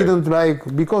it I today. didn't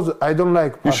like, because I don't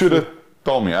like past. You should have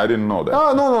told me, I didn't know that.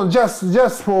 No,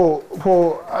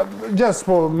 just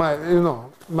for my,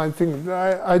 my thing.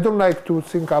 I don't like to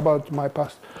think about my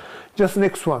past. Just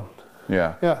next one.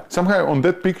 Yeah. Somehow on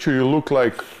that picture you look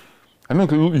like, I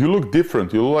don't know, you look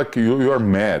different. You look like you are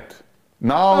mad.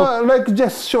 Now, like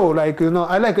just show, like,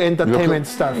 I like entertainment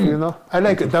stuff, I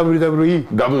like WWE.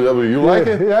 WWE, you like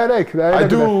it? Yeah, I like it. I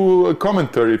do a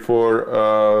commentary for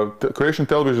Croatian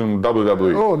television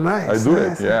WWE. Oh, nice. I do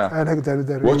nice. it, yeah. I like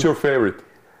WWE. What's your favorite?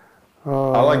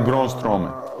 I like Braun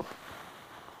Strowman.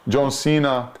 John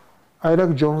Cena. I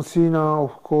like John Cena,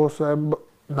 of course.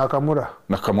 Nakamura.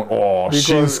 Oh,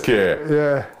 Shinsuke.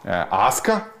 Yeah.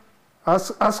 Asuka?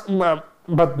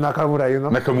 But Nakamura,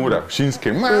 Nakamura,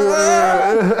 Shinsuke.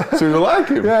 So you like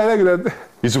him? Yeah, I like that.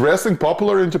 Is wrestling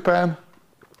popular in Japan?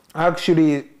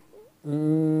 Actually,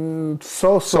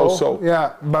 so.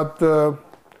 Yeah, but I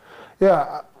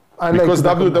like because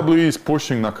Nakamura. WWE is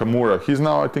pushing Nakamura. He's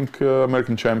now, I think,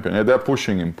 American champion. Yeah, they're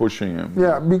pushing him.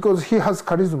 Yeah, because he has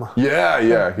charisma.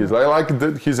 Yeah. I like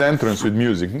his entrance with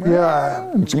music.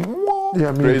 Yeah.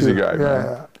 Yeah, me crazy too. guy,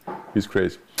 man. He's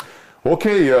crazy.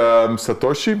 Okay,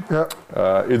 Satoshi,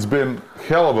 it's been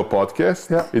hell of a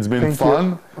podcast. Yeah. It's been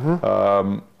fun.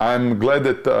 I'm glad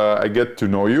that I get to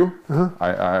know you. I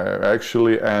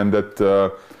actually, and that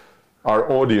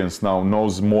our audience now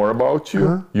knows more about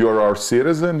you. You are our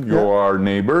citizen, you are our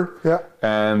neighbor.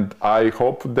 And I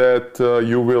hope that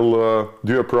you will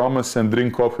do a promise and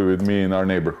drink coffee with me in our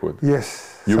neighborhood.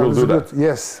 Yes. You will do that?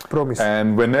 Yes, promise.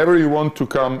 And whenever you want to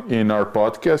come in our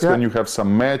podcast, when you have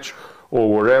some match, or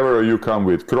wherever you come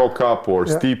with Krok Up or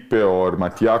Stipe or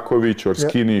Matjakovic or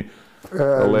Skinny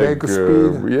leg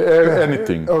speed.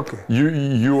 Anything. Okay.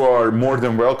 You are more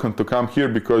than welcome to come here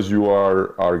because you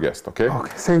are our guest, okay?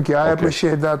 Okay, thank you. I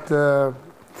appreciate that.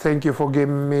 Thank you for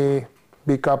giving me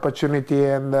big opportunity,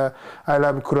 and I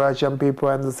love Croatian people,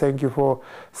 and thank you for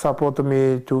supporting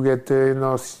me to get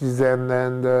citizen,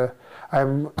 and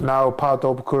I'm now part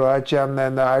of Croatian,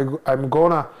 and I'm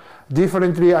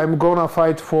gonna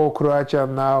fight for Croatia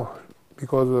now,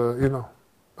 because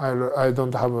I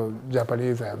don't have a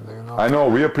Japanese, and I know,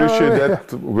 we appreciate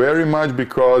that very much,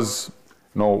 because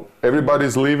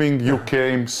everybody's leaving, you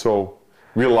came, so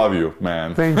we love you,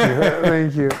 man. Thank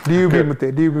you. Ljubim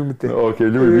te. Ok,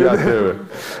 ljubim ja tebe.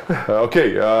 Ok,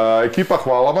 ekipa,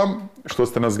 hvala vam što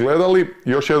ste nas gledali.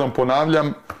 Još jednom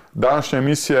ponavljam, današnja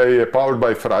emisija je Powered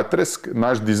by Fratresk,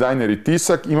 naš dizajner i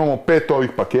tisak. Imamo 5 ovih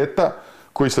paketa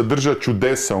koji sadrža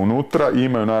čudesa unutra i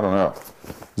imaju naravno, evo,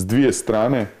 s dvije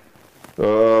strane.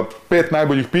 5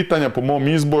 najboljih pitanja po mom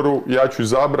izboru, ja ću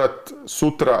izabrat,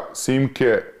 sutra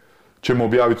Simke ćemo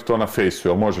objaviti to na Fejsu,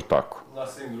 jel može tako?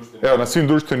 Na svim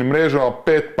društvenim mrežama,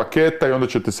 5 paketa i onda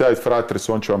ćete se javiti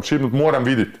Fratresu, on će vam šipnut. Moram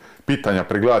vidjeti pitanja,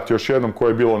 pregledati još jednom koje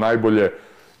je bilo najbolje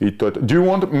i to je to. Do you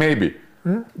want, maybe,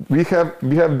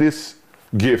 we have these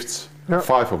gifts,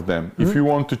 5 of them. If you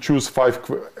want to choose 5,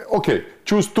 okay,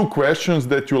 choose 2 questions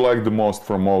that you like the most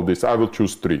from all this. I will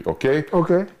choose 3, okay?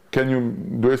 Okay. Can you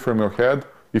do it from your head?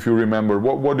 If you remember,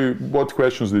 what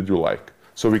questions did you like?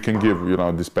 So we can give,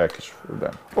 this package for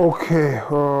them. Okay.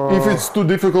 If it's too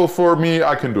difficult for me,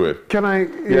 I can do it. Can I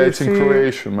Yeah, it's in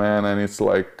Croatian, man, and it's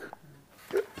like...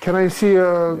 Can I see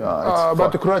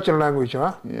about the Croatian language,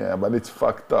 huh? Yeah, but it's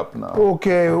fucked up now.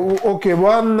 Okay.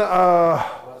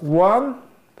 One.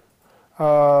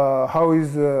 How is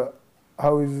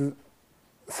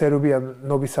Serbian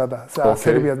Novi Sada?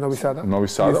 Serbian Novi Sada. Novi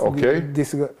Sada, okay.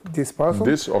 This person.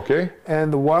 This, okay.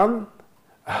 And one.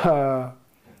 I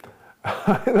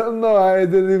don't know. I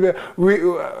didn't even.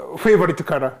 Favorite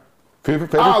color.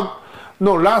 Favorite?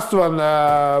 No, last one.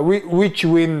 Which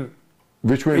win?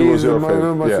 Which win was your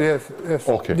favorite? Yes.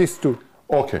 Okay. These 2.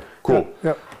 Okay, cool.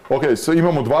 Yeah. Ok, so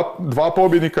imamo 2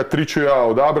 pobjednika, 3 ću ja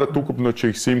odabrati, ukupno će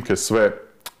ih Simke sve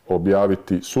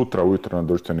objaviti sutra ujutro na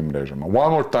društvenim mrežama. One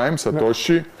more time,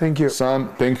 Satoshi. Thank you. Son,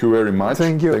 thank you very much.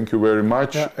 Thank you. Thank you very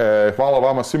much. Hvala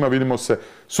vama svima, vidimo se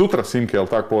sutra, Simke, je li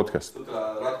tak podcast?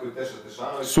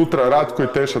 Sutra Ratko i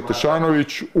Teša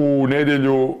Tešanović, u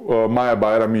nedjelju Maja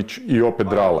Bajramić i opet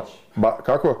Drale.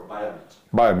 Kako?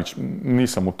 Bajamić,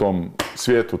 nisam u tom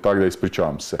svijetu, tako da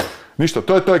ispričavam se. Ništa,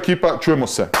 to je to ekipa, čujemo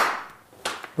se.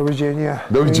 Doviđenja.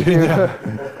 Doviđenja.